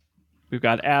 We've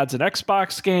got ads in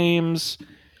Xbox games.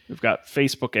 We've got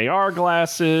Facebook AR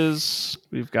glasses.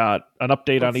 We've got an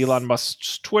update on Elon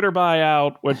Musk's Twitter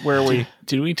buyout. Where we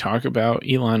did we talk about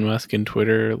Elon Musk and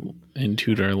Twitter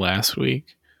last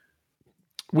week?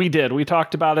 We did. We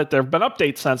talked about it. There have been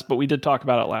updates since, but we did talk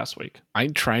about it last week. I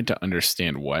tried to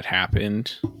understand what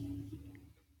happened.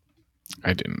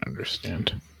 I didn't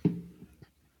understand.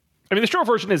 I mean, the short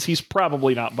version is he's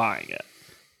probably not buying it.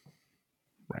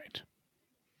 Right.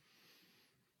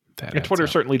 And Twitter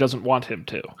certainly doesn't want him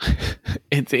to.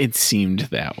 It seemed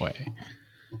that way.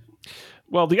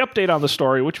 Well, the update on the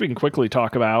story, which we can quickly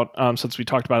talk about since we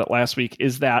talked about it last week,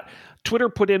 is that Twitter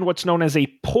put in what's known as a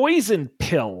poison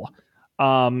pill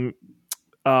into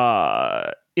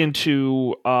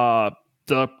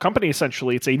the company,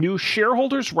 essentially. It's a new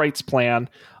shareholders' rights plan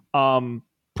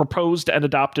proposed and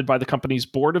adopted by the company's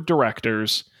board of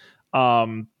directors.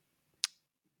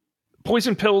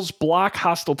 Poison pills block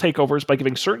hostile takeovers by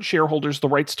giving certain shareholders the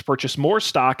rights to purchase more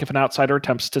stock if an outsider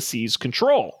attempts to seize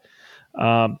control.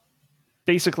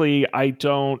 Basically, I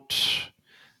don't...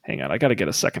 Hang on, I got to get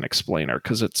a second explainer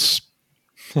because it's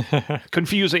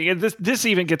confusing. And this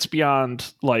even gets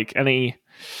beyond like any...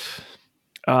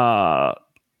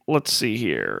 let's see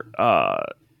here.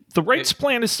 The rights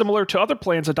plan is similar to other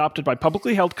plans adopted by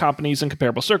publicly held companies in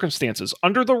comparable circumstances.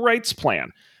 Under the rights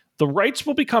plan, the rights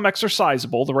will become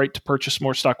exercisable. The right to purchase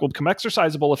more stock will become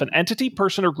exercisable if an entity,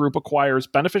 person, or group acquires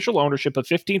beneficial ownership of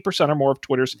 15% or more of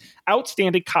Twitter's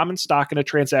outstanding common stock in a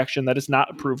transaction that is not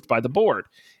approved by the board.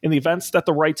 In the events that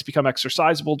the rights become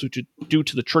exercisable due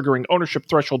to the triggering ownership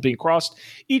threshold being crossed,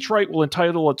 each right will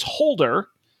entitle its holder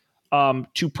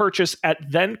to purchase at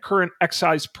then current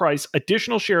exercise price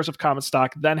additional shares of common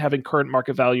stock, then having current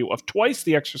market value of twice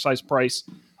the exercise price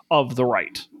of the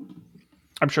right.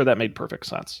 I'm sure that made perfect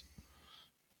sense.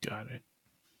 Got it.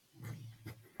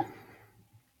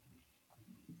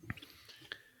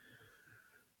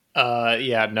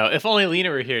 Yeah, no. If only Lena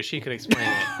were here, she could explain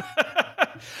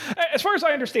it. As far as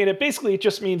I understand it, basically it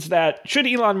just means that should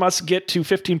Elon Musk get to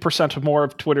 15% or more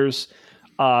of Twitter's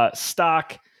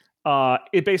stock,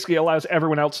 it basically allows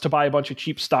everyone else to buy a bunch of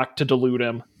cheap stock to dilute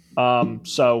him.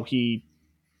 So he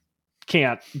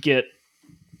can't get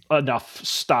enough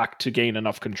stock to gain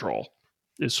enough control,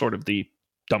 is sort of the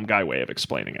dumb guy way of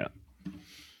explaining it.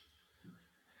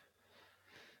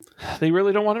 They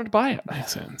really don't want him to buy it.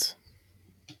 Makes sense.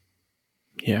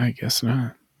 Yeah, I guess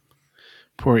not.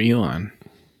 Poor Elon.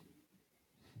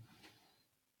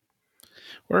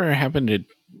 Whatever happened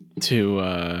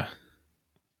to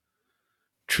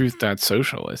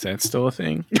Truth.social? Is that still a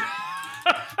thing?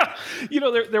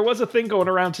 There was a thing going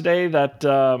around today that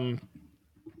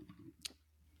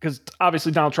because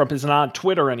obviously Donald Trump isn't on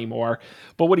Twitter anymore,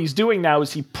 but what he's doing now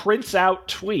is he prints out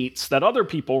tweets that other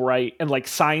people write and like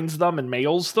signs them and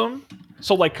mails them.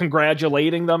 So like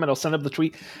congratulating them, and he'll send them the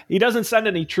tweet. He doesn't send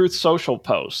any Truth Social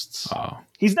posts. Oh.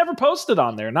 He's never posted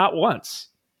on there, not once.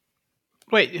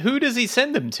 Wait, who does he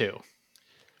send them to?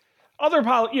 Other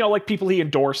like people he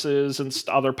endorses and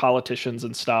other politicians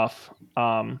and stuff.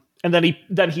 And then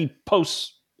he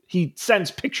posts. He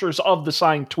sends pictures of the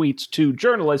signed tweets to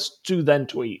journalists to then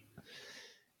tweet.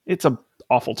 It's an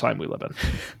awful time we live in.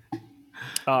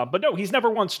 But no, he's never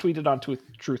once tweeted on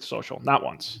Truth Social. Not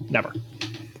once. Never.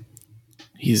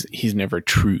 He's never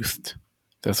truthed.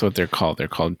 That's what they're called. They're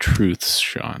called truths,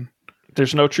 Sean.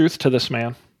 There's no truth to this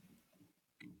man.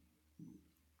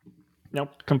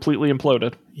 Nope. Completely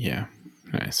imploded. Yeah.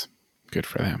 Nice. Good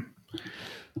for them.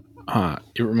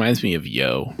 It reminds me of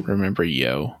Yo. Remember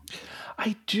Yo?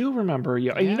 I do remember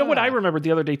Yo. Yeah. You know what I remembered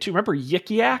the other day too? Remember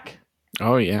Yik Yak?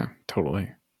 Oh yeah,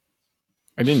 totally.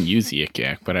 I didn't use Yik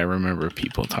Yak, but I remember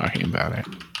people talking about it.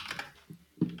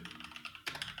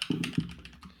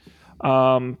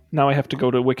 Now I have to go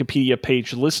to Wikipedia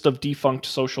page list of defunct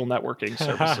social networking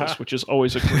services, which is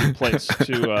always a great place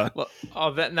to.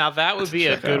 That would be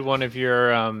a good one of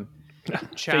your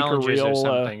challenges or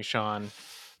something, Sean.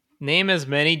 Name as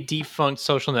many defunct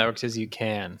social networks as you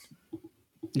can.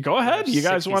 Go ahead. You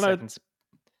guys want to?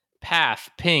 Path,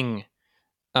 Ping.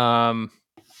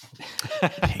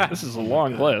 This is a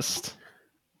long list.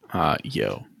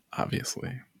 Yo,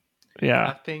 obviously. Yeah.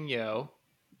 Path, Ping, Yo.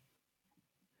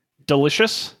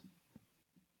 Delicious.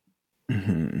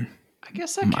 Mm-hmm. I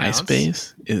guess that counts.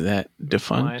 MySpace? Is that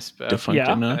defunct? Defunct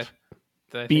yeah. enough?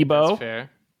 I Bebo. That's fair.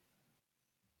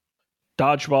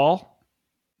 Dodgeball.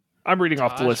 I'm reading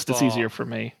off the list. It's easier for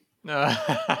me.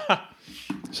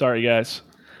 Sorry, guys.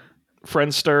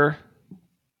 Friendster.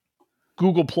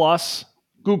 Google Plus.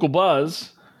 Google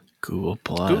Buzz. Google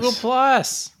Plus. Google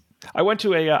Plus. I went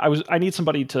to I need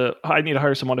to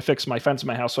hire someone to fix my fence in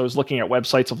my house. So I was looking at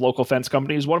websites of local fence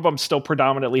companies. One of them still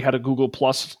predominantly had a Google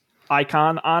Plus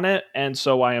icon on it, and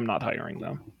so I am not hiring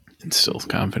them. Instills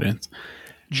confidence.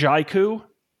 Jaiku.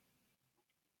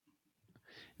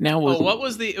 Now, what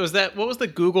was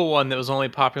the Google one that was only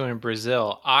popular in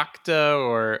Brazil? Okta,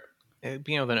 or it'd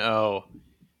be with an O.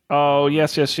 Oh,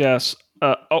 yes. Orkut?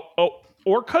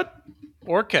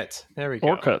 Orkut. There we go.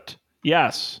 Orkut.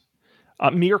 Yes.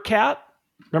 Meerkat.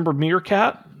 Remember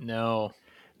Meerkat? No.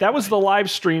 That was the live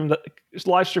streaming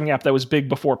app that was big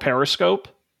before Periscope.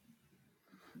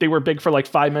 They were big for like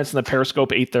 5 minutes, and the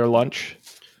Periscope ate their lunch.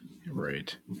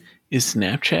 Right. Is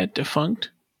Snapchat defunct?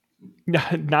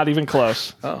 Not even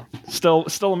close. Oh.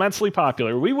 Still immensely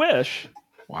popular. We wish.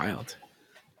 Wild.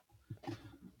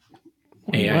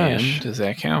 We AIM, wish. does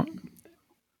that count?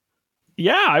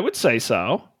 Yeah, I would say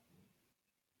so.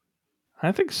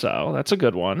 I think so. That's a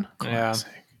good one. Classic.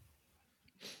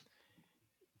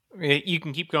 Yeah. You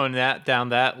can keep going down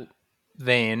that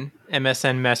vein.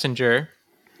 MSN Messenger.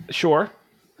 Sure.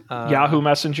 Yahoo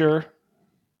Messenger.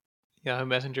 Yahoo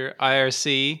Messenger.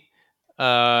 IRC.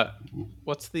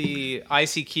 What's the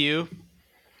ICQ?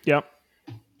 Yep.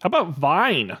 How about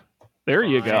Vine? There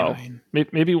you go. Vine.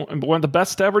 Maybe one of the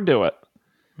best to ever do it.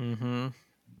 Mm-hmm.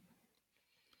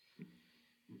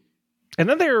 And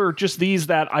then there are just these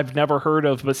that I've never heard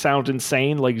of but sound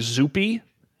insane, like Zoopy.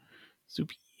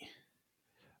 Zoopy.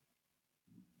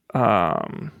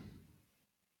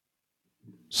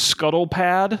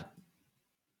 Scuttlepad.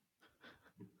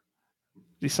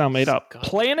 These sound made up. Scuttlepad.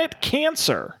 Planet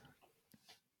Cancer.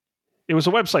 It was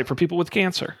a website for people with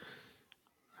cancer.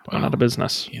 Went out of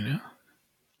business. You know?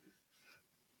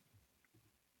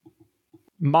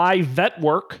 My Vet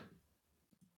Work,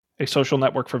 a social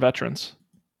network for veterans.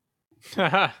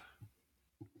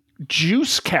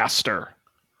 Juicecaster.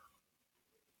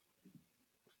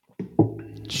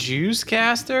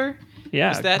 Juicecaster?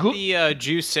 Yeah. Is that the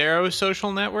Juicero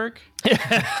social network?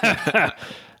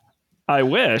 I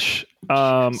wish.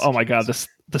 Oh my god,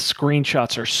 the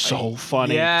screenshots are so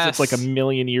funny. Yes. It's like a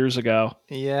million years ago.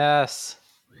 Yes.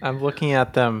 I'm looking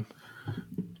at them.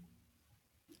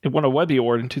 It won a Webby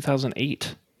Award in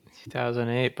 2008.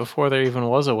 2008, before there even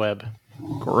was a web.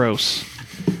 Gross.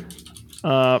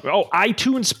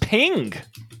 iTunes Ping.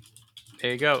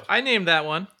 There you go. I named that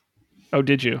one. Oh,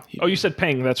 did you? Oh, you said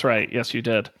Ping. That's right. Yes, you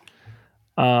did.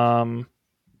 GoodWiz.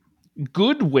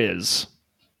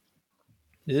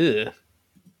 Ugh.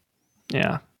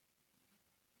 Yeah.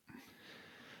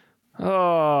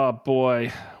 Oh,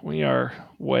 boy. We are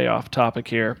way off topic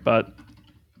here, but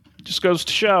just goes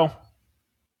to show.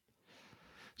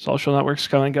 Social networks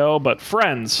come and go, but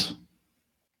friends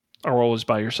are always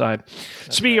by your side.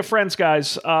 Speaking of friends,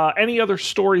 guys, any other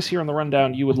stories here on the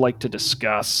rundown you would like to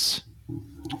discuss?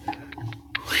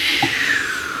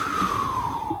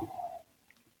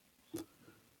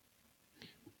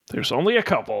 There's only a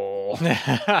couple,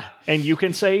 and you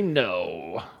can say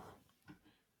no.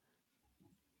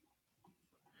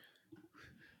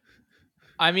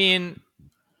 I mean,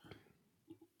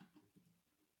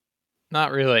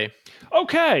 not really.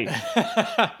 Okay.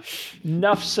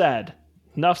 Enough said.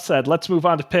 Let's move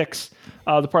on to picks.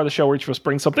 The part of the show where each of us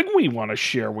brings something we want to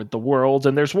share with the world.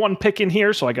 And there's one pick in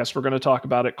here, so I guess we're going to talk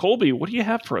about it. Colby, what do you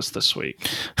have for us this week?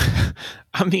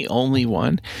 I'm the only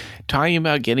one. Talking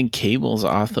about getting cables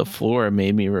off the floor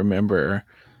made me remember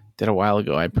that a while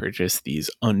ago I purchased these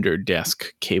under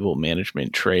desk cable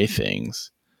management tray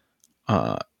things.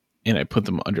 And I put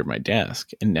them under my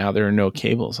desk, and now there are no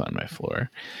cables on my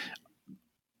floor.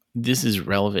 This is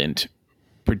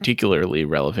particularly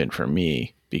relevant for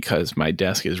me because my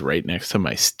desk is right next to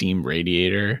my steam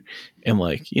radiator, and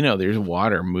there's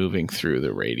water moving through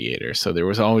the radiator. So there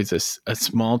was always a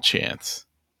small chance,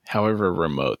 however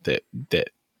remote, that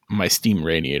my steam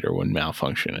radiator would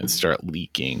malfunction and start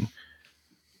leaking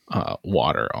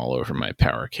water all over my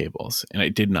power cables. And I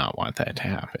did not want that to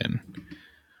happen.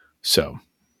 So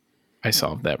I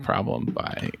solved that problem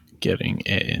by getting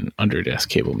an underdesk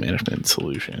cable management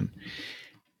solution.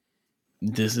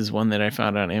 This is one that I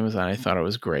found on Amazon. I thought it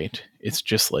was great. It's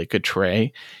just like a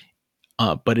tray,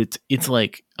 but it's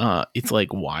like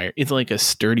wire. It's like a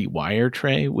sturdy wire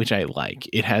tray, which I like.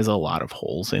 It has a lot of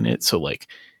holes in it, so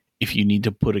if you need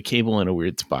to put a cable in a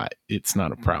weird spot, it's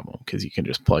not a problem because you can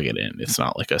just plug it in. It's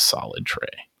not like a solid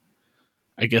tray.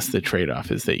 I guess the trade-off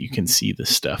is that you can see the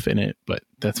stuff in it, but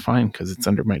that's fine because it's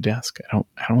under my desk. I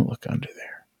don't look under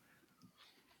there.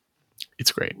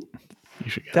 It's great. You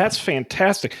should get That's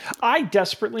fantastic. I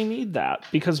desperately need that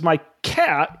because my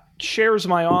cat shares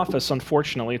my office,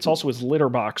 unfortunately. It's also his litter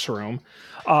box room,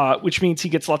 which means he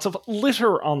gets lots of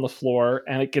litter on the floor,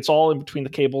 and it gets all in between the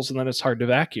cables, and then it's hard to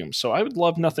vacuum. So I would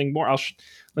love nothing more.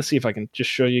 Let's see if I can just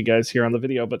show you guys here on the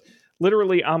video, but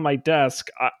literally on my desk.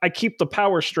 I keep the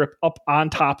power strip up on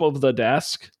top of the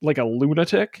desk like a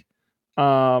lunatic.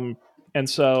 And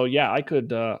so, yeah, I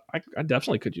could, I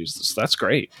definitely could use this. That's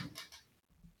great.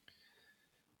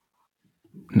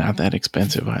 Not that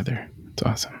expensive either. It's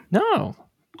awesome. No,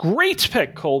 great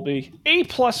pick, Colby. A+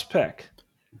 pick.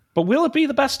 But will it be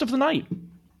the best of the night?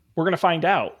 We're going to find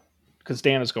out because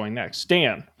Dan is going next.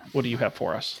 Dan, what do you have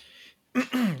for us?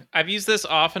 I've used this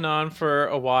off and on for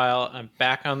a while. I'm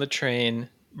back on the train.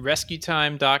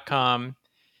 RescueTime.com.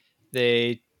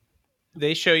 They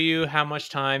show you how much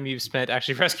time you've spent.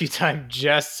 Actually, Rescue Time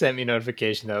just sent me a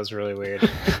notification. That was really weird.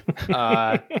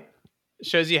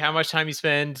 Shows you how much time you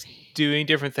spend doing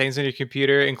different things on your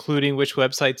computer, including which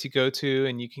websites you go to,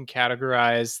 and you can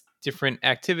categorize different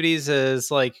activities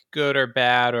as like good or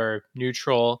bad or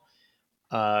neutral,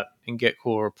 and get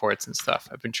cool reports and stuff.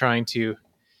 I've been trying to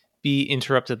be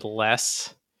interrupted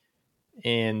less,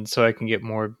 and so I can get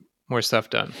more stuff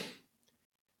done.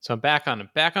 So I'm back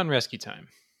on Rescue Time.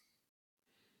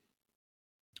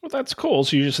 Well, that's cool.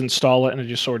 So you just install it and it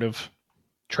just sort of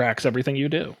tracks everything you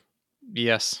do.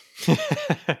 Yes.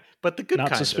 But the good not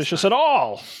kind suspicious at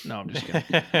all. No, I'm just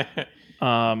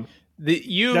kidding.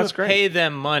 You that's great. pay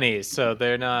them money, so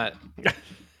they're not.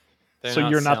 So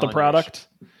you're not the product?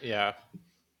 Yeah.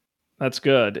 That's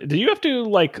good. Do you have to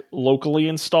like locally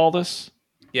install this?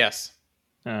 Yes.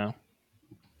 Oh.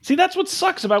 See, that's what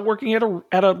sucks about working at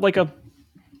a like a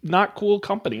not cool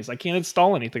companies. I can't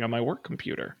install anything on my work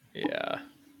computer. Yeah.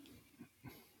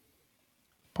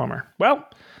 Bummer. Well,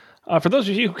 for those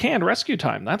of you who can, Rescue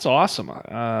Time. That's awesome.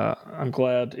 I'm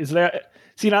glad. Is that...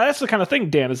 See, now that's the kind of thing,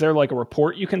 Dan. Is there like a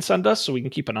report you can send us so we can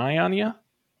keep an eye on you?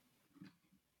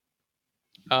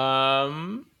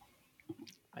 I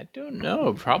don't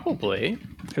know. Probably.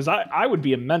 Because I would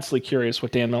be immensely curious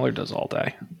what Dan Miller does all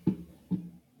day.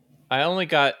 I only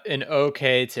got an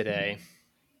okay today.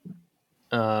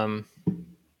 Damn.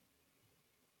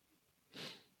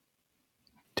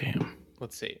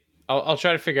 Let's see. I'll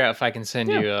try to figure out if I can send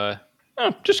you. Oh,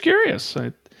 just curious.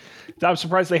 I'm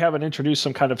surprised they haven't introduced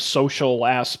some kind of social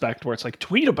aspect where it's like,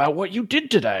 tweet about what you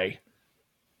did today.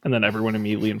 And then everyone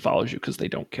immediately follows you because they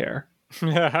don't care.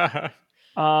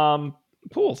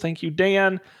 Cool. Thank you,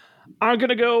 Dan. I'm going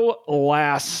to go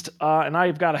last. And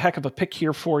I've got a heck of a pick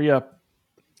here for you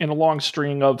in a long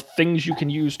string of things you can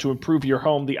use to improve your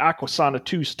home. The Aquasana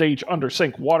 2-stage under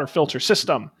sink water filter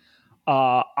system.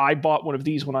 I bought one of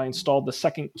these when I installed the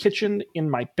second kitchen in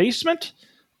my basement.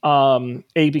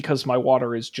 A, because my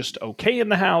water is just okay in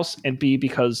the house, and B,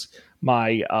 because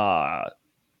my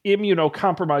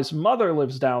immunocompromised mother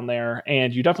lives down there,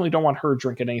 and you definitely don't want her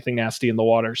drinking anything nasty in the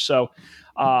water. So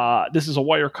this is a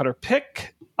wire cutter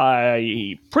pick.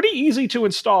 Pretty easy to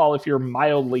install if you're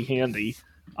mildly handy.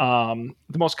 The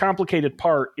most complicated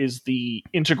part is the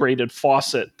integrated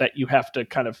faucet that you have to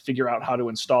kind of figure out how to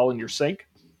install in your sink.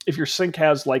 If your sink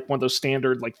has like one of those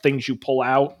standard like things you pull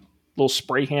out, little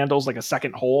spray handles, like a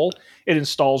second hole, it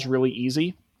installs really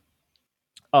easy.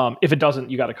 If it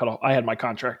doesn't, you got to I had my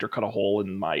contractor cut a hole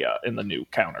in my in the new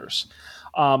counters.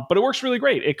 But it works really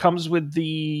great. It comes with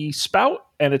the spout,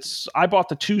 and I bought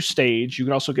the 2-stage. You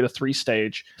can also get a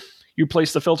 3-stage. You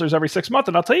place the filters every 6 months,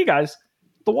 and I'll tell you guys,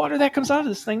 the water that comes out of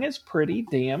this thing is pretty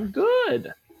damn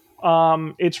good.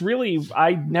 It's really,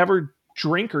 I never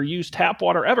drink or use tap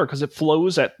water ever because it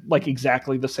flows at like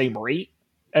exactly the same rate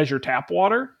as your tap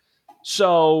water.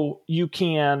 So you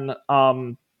can,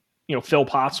 fill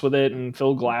pots with it and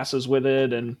fill glasses with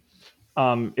it, and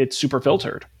it's super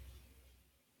filtered.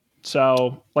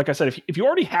 So, like I said, if you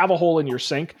already have a hole in your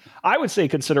sink, I would say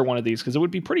consider one of these because it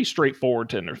would be pretty straightforward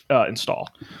to install.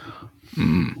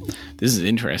 This is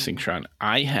interesting, Sean.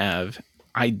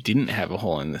 I didn't have a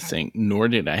hole in the sink, nor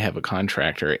did I have a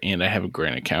contractor, and I have a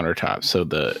granite countertop. So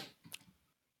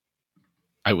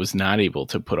I was not able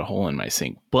to put a hole in my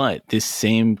sink. But this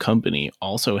same company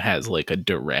also has like a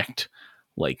direct,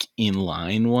 like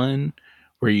inline one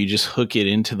where you just hook it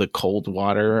into the cold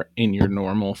water in your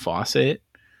normal faucet.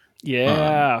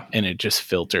 Yeah. And it just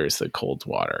filters the cold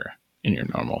water in your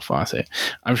normal faucet.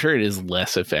 I'm sure it is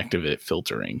less effective at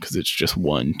filtering because it's just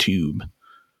one tube.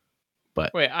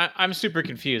 But wait, I'm super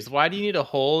confused. Why do you need a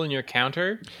hole in your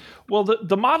counter? Well,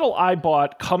 the model I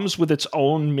bought comes with its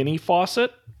own mini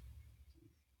faucet.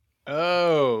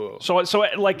 Oh. So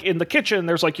like in the kitchen,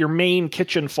 there's like your main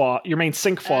your main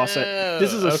sink faucet.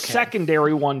 This is a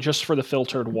secondary one just for the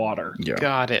filtered water. Yeah.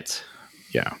 Got it.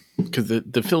 Yeah. Because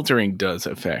the filtering does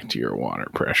affect your water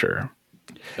pressure.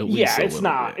 It's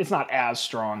not as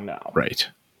strong now. Right.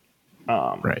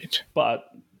 Right. But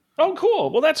oh,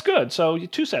 cool. Well, that's good. So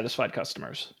 2 satisfied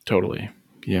customers. Totally.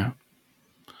 Yeah.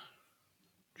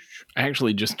 I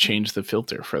actually just changed the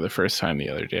filter for the first time the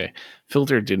other day.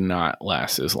 Filter did not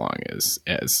last as long as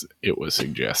it was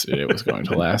suggested it was going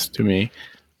to last to me.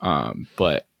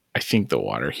 But I think the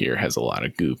water here has a lot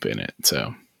of goop in it.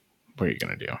 So what are you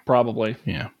going to do? Probably.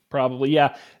 Yeah. Probably.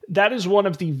 Yeah. That is one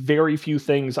of the very few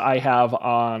things I have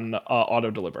on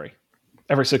auto delivery.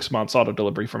 Every 6 months, auto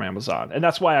delivery from Amazon. And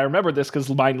that's why I remember this, because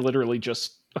mine literally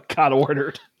just got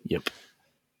ordered. Yep.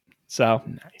 So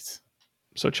Nice.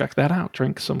 So check that out.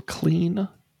 Drink some clean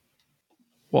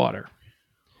water.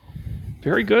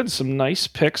 Very good. Some nice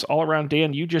picks all around.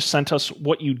 Dan, you just sent us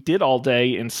what you did all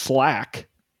day in Slack.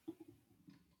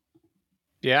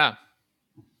 Yeah.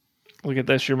 Look at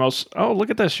this. Your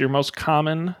most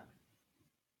common.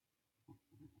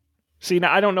 See,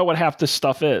 now I don't know what half this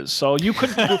stuff is. So you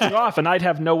could goof it off and I'd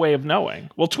have no way of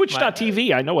knowing. Well,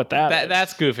 Twitch.tv, I know what that is.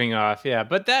 That's goofing off, yeah.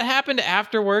 But that happened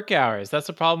after work hours. That's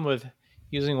the problem with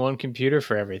using one computer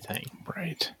for everything.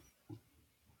 Right.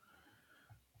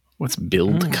 What's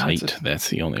Build Kite? That's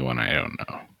the only one I don't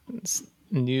know. It's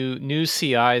new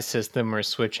CI system we're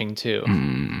switching to.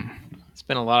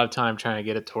 Spent a lot of time trying to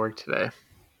get it to work today.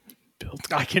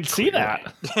 I can see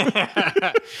that.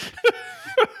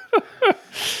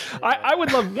 I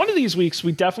would love one of these weeks.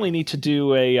 We definitely need to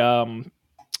do a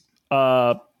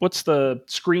what's the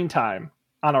screen time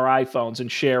on our iPhones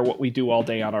and share what we do all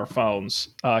day on our phones.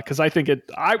 Because I think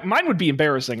mine would be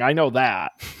embarrassing. I know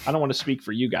that. I don't want to speak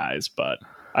for you guys, but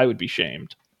I would be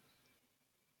shamed.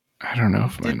 I don't know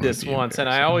if I did this once, and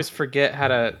I always forget how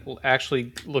to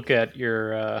actually look at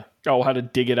your. How to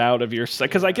dig it out of your.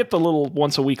 Because I get the little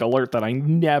once a week alert that I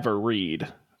never read.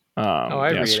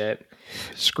 I read it.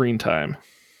 Screen time.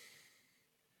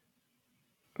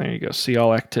 There you go. See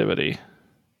all activity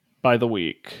by the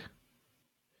week.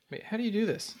 Wait, how do you do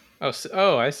this?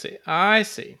 Oh, I see. I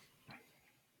see.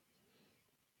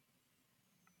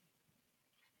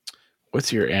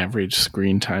 What's your average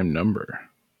screen time number?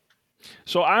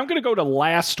 So I'm going to go to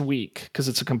last week because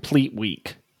it's a complete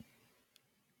week.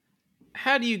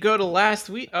 How do you go to last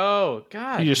week? Oh,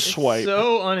 God. You just swipe.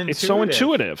 So unintuitive. It's so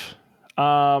intuitive.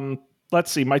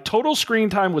 Let's see. My total screen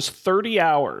time was 30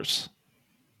 hours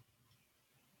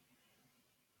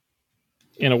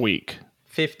in a week.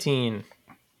 15.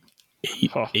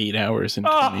 8 hours and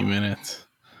 20 minutes.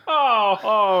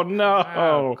 Oh no.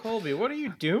 Wow. Colby, what are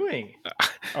you doing?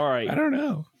 All right. I don't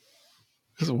know.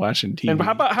 Just watching TV. And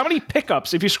how many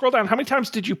pickups? If you scroll down, how many times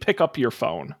did you pick up your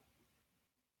phone?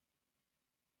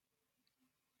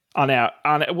 Let's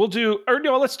do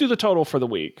the total for the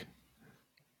week.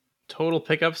 Total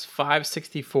pickups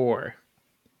 564.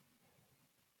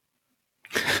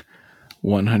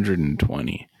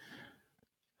 120.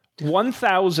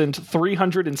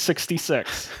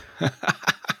 1,366.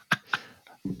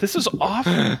 This is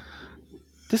awful. And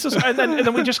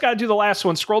then we just got to do the last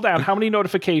one. Scroll down. How many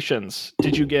notifications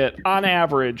did you get on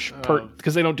average per?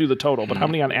 Because they don't do the total, but how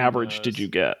many on average did you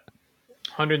get?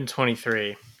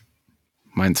 123.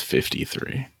 Mine's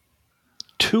 53.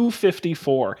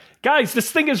 254. Guys,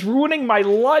 this thing is ruining my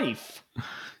life.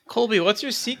 Colby, what's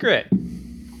your secret?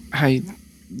 You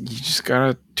just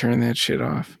gotta turn that shit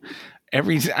off.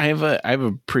 I have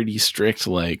a pretty strict,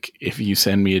 like, if you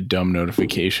send me a dumb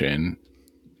notification,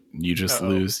 you just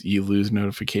lose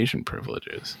notification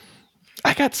privileges.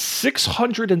 I got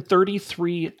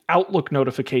 633 Outlook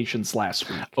notifications last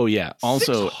week. Oh yeah.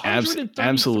 Also,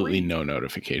 absolutely no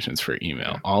notifications for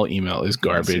email. All email is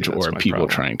garbage or people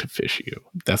trying to phish you.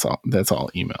 That's all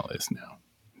email is now.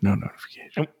 No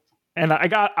notification. And I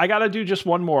got to do just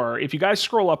one more. If you guys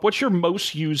scroll up, what's your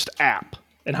most used app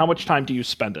and how much time do you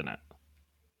spend in it?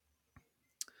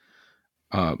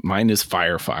 Mine is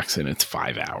Firefox and it's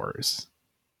 5 hours.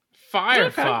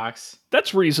 Firefox? Okay.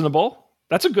 That's reasonable.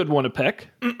 That's a good one to pick.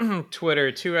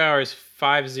 Twitter, 2 hours,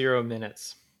 50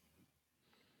 minutes.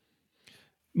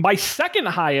 My second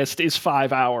highest is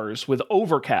 5 hours with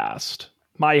Overcast.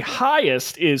 My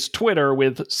highest is Twitter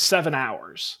with 7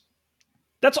 hours.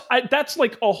 That's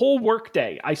like a whole work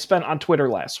day I spent on Twitter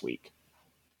last week.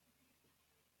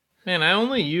 Man, I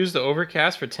only used the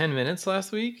Overcast for 10 minutes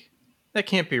last week? That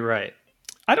can't be right.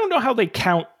 I don't know how they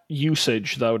count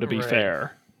usage, though, to be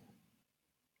fair.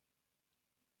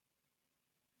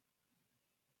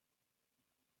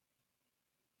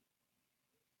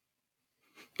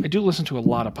 I do listen to a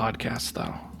lot of podcasts,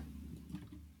 though.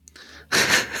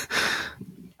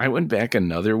 I went back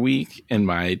another week, and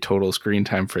my total screen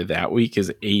time for that week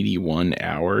is 81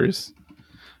 hours.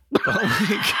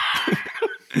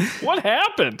 What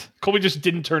happened? Colby just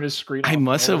didn't turn his screen off. I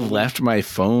must have left my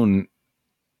phone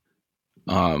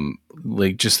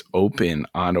just open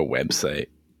on a website.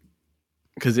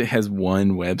 because it has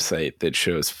one website that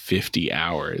shows 50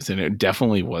 hours, and it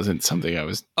definitely wasn't something I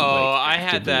was I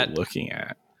had actively that looking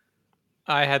at.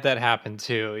 I had that happen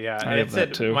too. Yeah, I have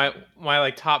that too. My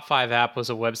like top 5 app was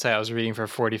a website I was reading for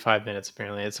 45 minutes.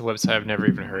 Apparently, it's a website I've never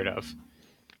even heard of.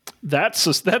 That's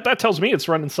just, that tells me it's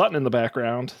running Sutton in the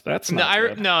background. That's not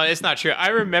good. No, it's not true. I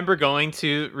remember going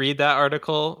to read that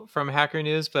article from Hacker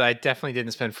News, but I definitely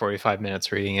didn't spend 45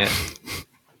 minutes reading it.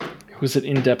 It was an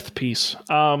in-depth piece.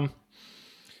 Well,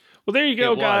 there you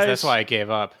go, guys. That's why I gave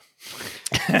up.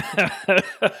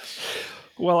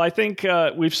 Well, I think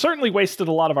we've certainly wasted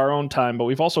a lot of our own time, but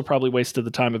we've also probably wasted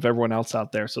the time of everyone else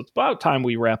out there. So it's about time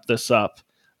we wrap this up,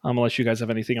 unless you guys have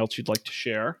anything else you'd like to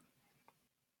share.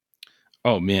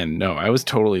 Oh, man, no. I was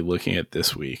totally looking at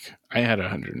this week. I had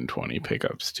 120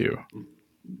 pickups, too.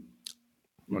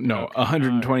 No,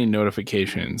 120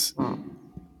 notifications,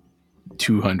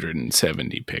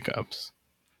 270 pickups.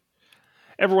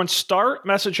 Everyone start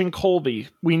messaging Colby.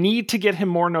 We need to get him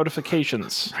more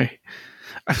notifications. Right.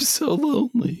 I'm so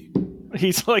lonely.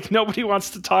 He's like, nobody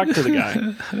wants to talk to the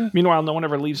guy. Meanwhile, no one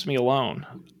ever leaves me alone.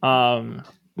 I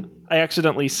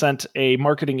accidentally sent a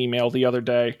marketing email the other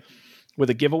day with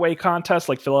a giveaway contest,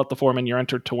 like fill out the form and you're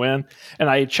entered to win. And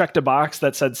I checked a box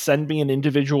that said, send me an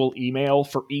individual email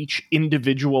for each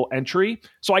individual entry.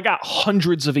 So I got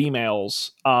hundreds of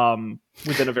emails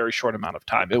within a very short amount of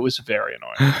time. It was very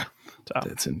annoying. So,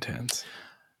 that's intense.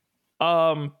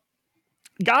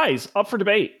 Guys, up for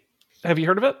debate. Have you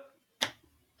heard of it?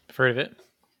 I've heard of it.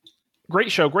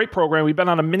 Great show, great program. We've been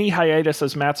on a mini hiatus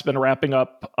as Matt's been wrapping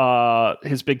up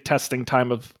his big testing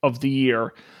time of the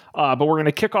year. But we're going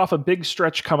to kick off a big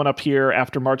stretch coming up here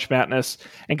after March Madness.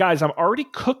 And guys, I'm already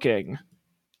cooking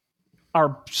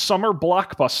our summer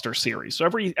blockbuster series. So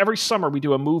every summer we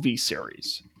do a movie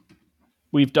series.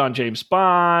 We've done James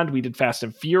Bond. We did Fast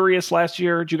and Furious last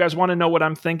year. Do you guys want to know what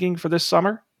I'm thinking for this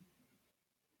summer?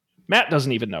 Matt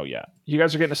doesn't even know yet. You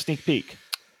guys are getting a sneak peek.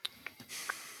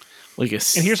 And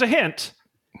here's a hint.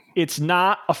 It's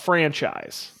not a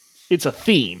franchise. It's a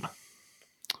theme.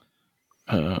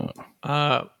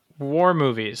 War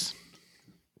movies.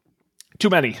 Too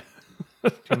many.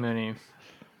 Too many.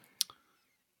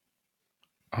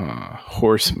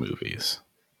 Horse movies.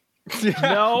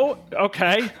 No.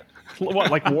 Okay.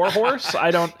 What, like War Horse?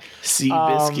 I don't.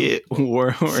 Seabiscuit,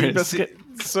 War Horse. Seabiscuit.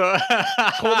 So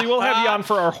Colby, we'll have you on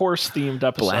for our horse-themed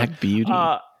episode. Black Beauty.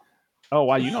 Oh,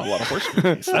 wow, you know a lot of horse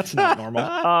movies. That's not normal.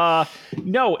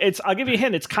 No, I'll give you a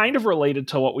hint. It's kind of related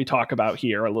to what we talk about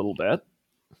here a little bit.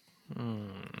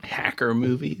 Hacker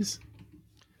movies.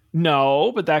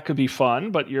 No, but that could be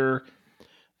fun. But you're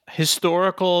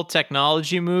historical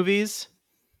technology movies.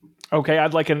 Okay,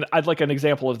 I'd like an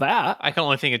example of that. I can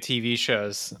only think of TV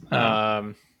shows.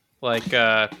 Like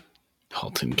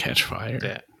Halt and Catch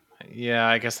Fire. Yeah,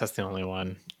 I guess that's the only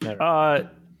one.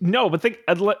 No, but think.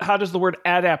 How does the word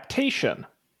adaptation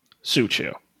suit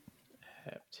you?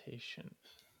 Adaptation.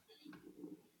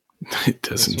 It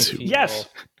doesn't suit me. Yes,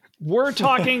 we're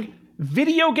talking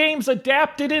video games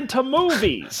adapted into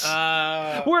movies.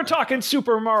 We're talking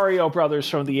Super Mario Brothers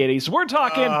from the 80s. We're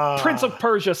talking Prince of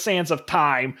Persia: Sands of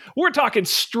Time. We're talking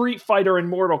Street Fighter and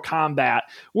Mortal Kombat.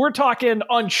 We're talking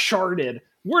Uncharted.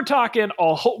 We're talking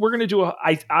a whole. We're going to do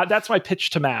that's my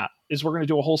pitch to Matt. Is we're going to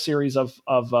do a whole series of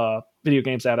video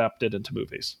games adapted into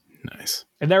movies. Nice.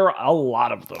 And there are a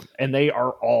lot of them, and they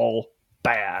are all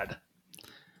bad.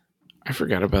 I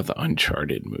forgot about the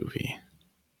Uncharted movie.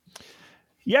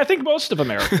 Yeah, I think most of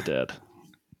America did.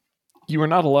 You were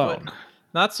not alone. But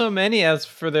not so many as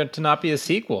for there to not be a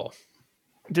sequel.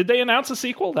 Did they announce a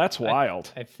sequel? That's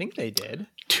wild. I think they did.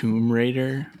 Tomb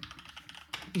Raider.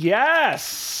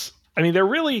 Yes. I mean, they're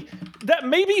really... That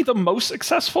may be the most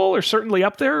successful, or certainly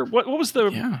up there. What was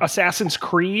the Assassin's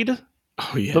Creed?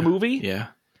 Oh, yeah. The movie? Yeah.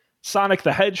 Sonic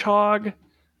the Hedgehog.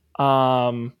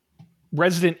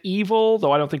 Resident Evil,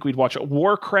 though I don't think we'd watch it.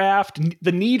 Warcraft.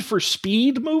 The Need for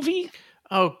Speed movie.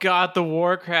 Oh, God, the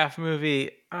Warcraft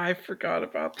movie. I forgot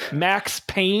about that. Max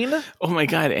Payne. Oh, my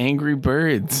God. Angry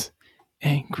Birds.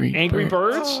 Angry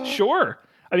Birds? Oh. Sure.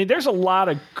 I mean, there's a lot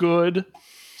of good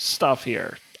stuff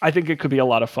here. I think it could be a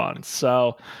lot of fun.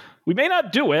 So we may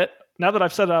not do it. Now that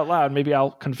I've said it out loud, maybe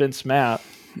I'll convince Matt.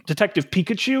 Detective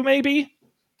Pikachu, maybe?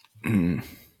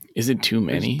 Is it too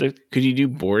many? Could you do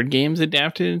board games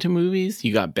adapted into movies?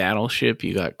 You got Battleship.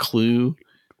 You got Clue.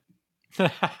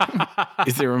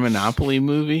 Is there a Monopoly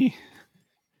movie?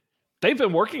 They've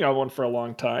been working on one for a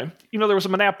long time. You know, there was a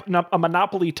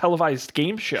Monopoly televised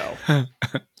game show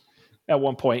at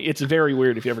one point. It's very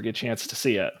weird if you ever get a chance to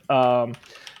see it.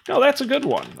 No, that's a good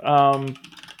one.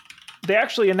 They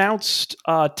actually announced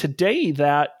today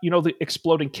that, the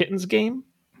Exploding Kittens game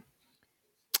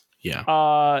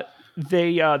Yeah.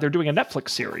 They're doing a Netflix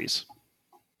series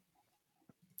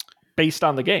based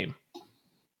on the game.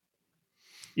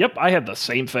 Yep, I had the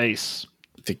same face.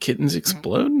 The kittens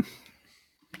explode?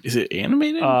 Is it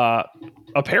animated?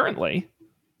 Apparently.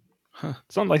 Huh.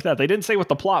 Something like that. They didn't say what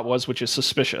the plot was, which is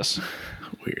suspicious.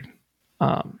 Weird.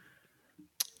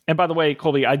 And by the way,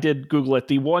 Colby, I did Google it.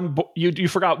 The one you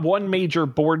forgot one major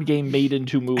board game made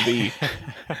into movie.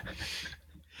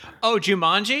 Oh,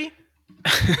 Jumanji?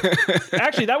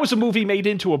 Actually, that was a movie made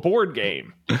into a board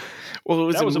game. Well, it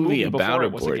was That a was a movie movie about before a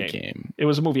it was a board game. game. It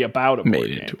was a movie about a board Made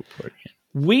game. into a board game.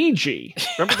 Ouija.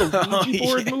 Remember the Ouija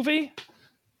board movie?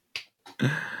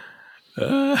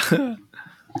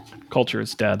 Culture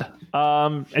is dead.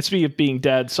 And speaking of being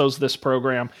dead, so's this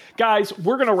program. Guys,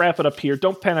 we're going to wrap it up here.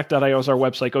 Don'tPanic.io is our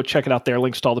website. Go check it out there.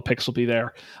 Links to all the picks will be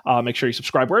there. Make sure you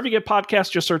subscribe wherever you get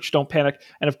podcasts. Just search Don't Panic.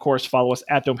 And of course, follow us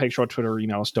at Don't Panic Show on Twitter or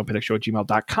email us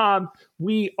don'tpanicshow@gmail.com.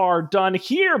 We are done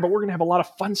here, but we're going to have a lot of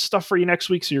fun stuff for you next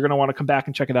week, so you're going to want to come back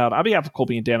and check it out. On behalf of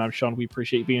Colby and Dan, I'm Sean. We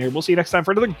appreciate you being here. We'll see you next time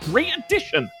for another great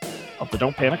edition of the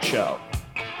Don't Panic Show.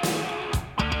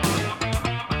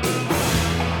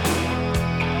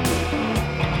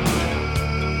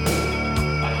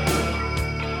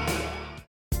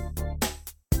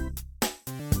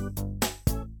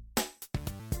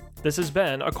 This has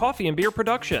been a Coffee and Beer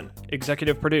production,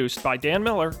 executive produced by Dan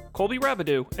Miller, Colby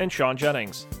Rabideau, and Sean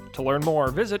Jennings. To learn more,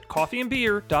 visit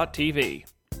coffeeandbeer.tv.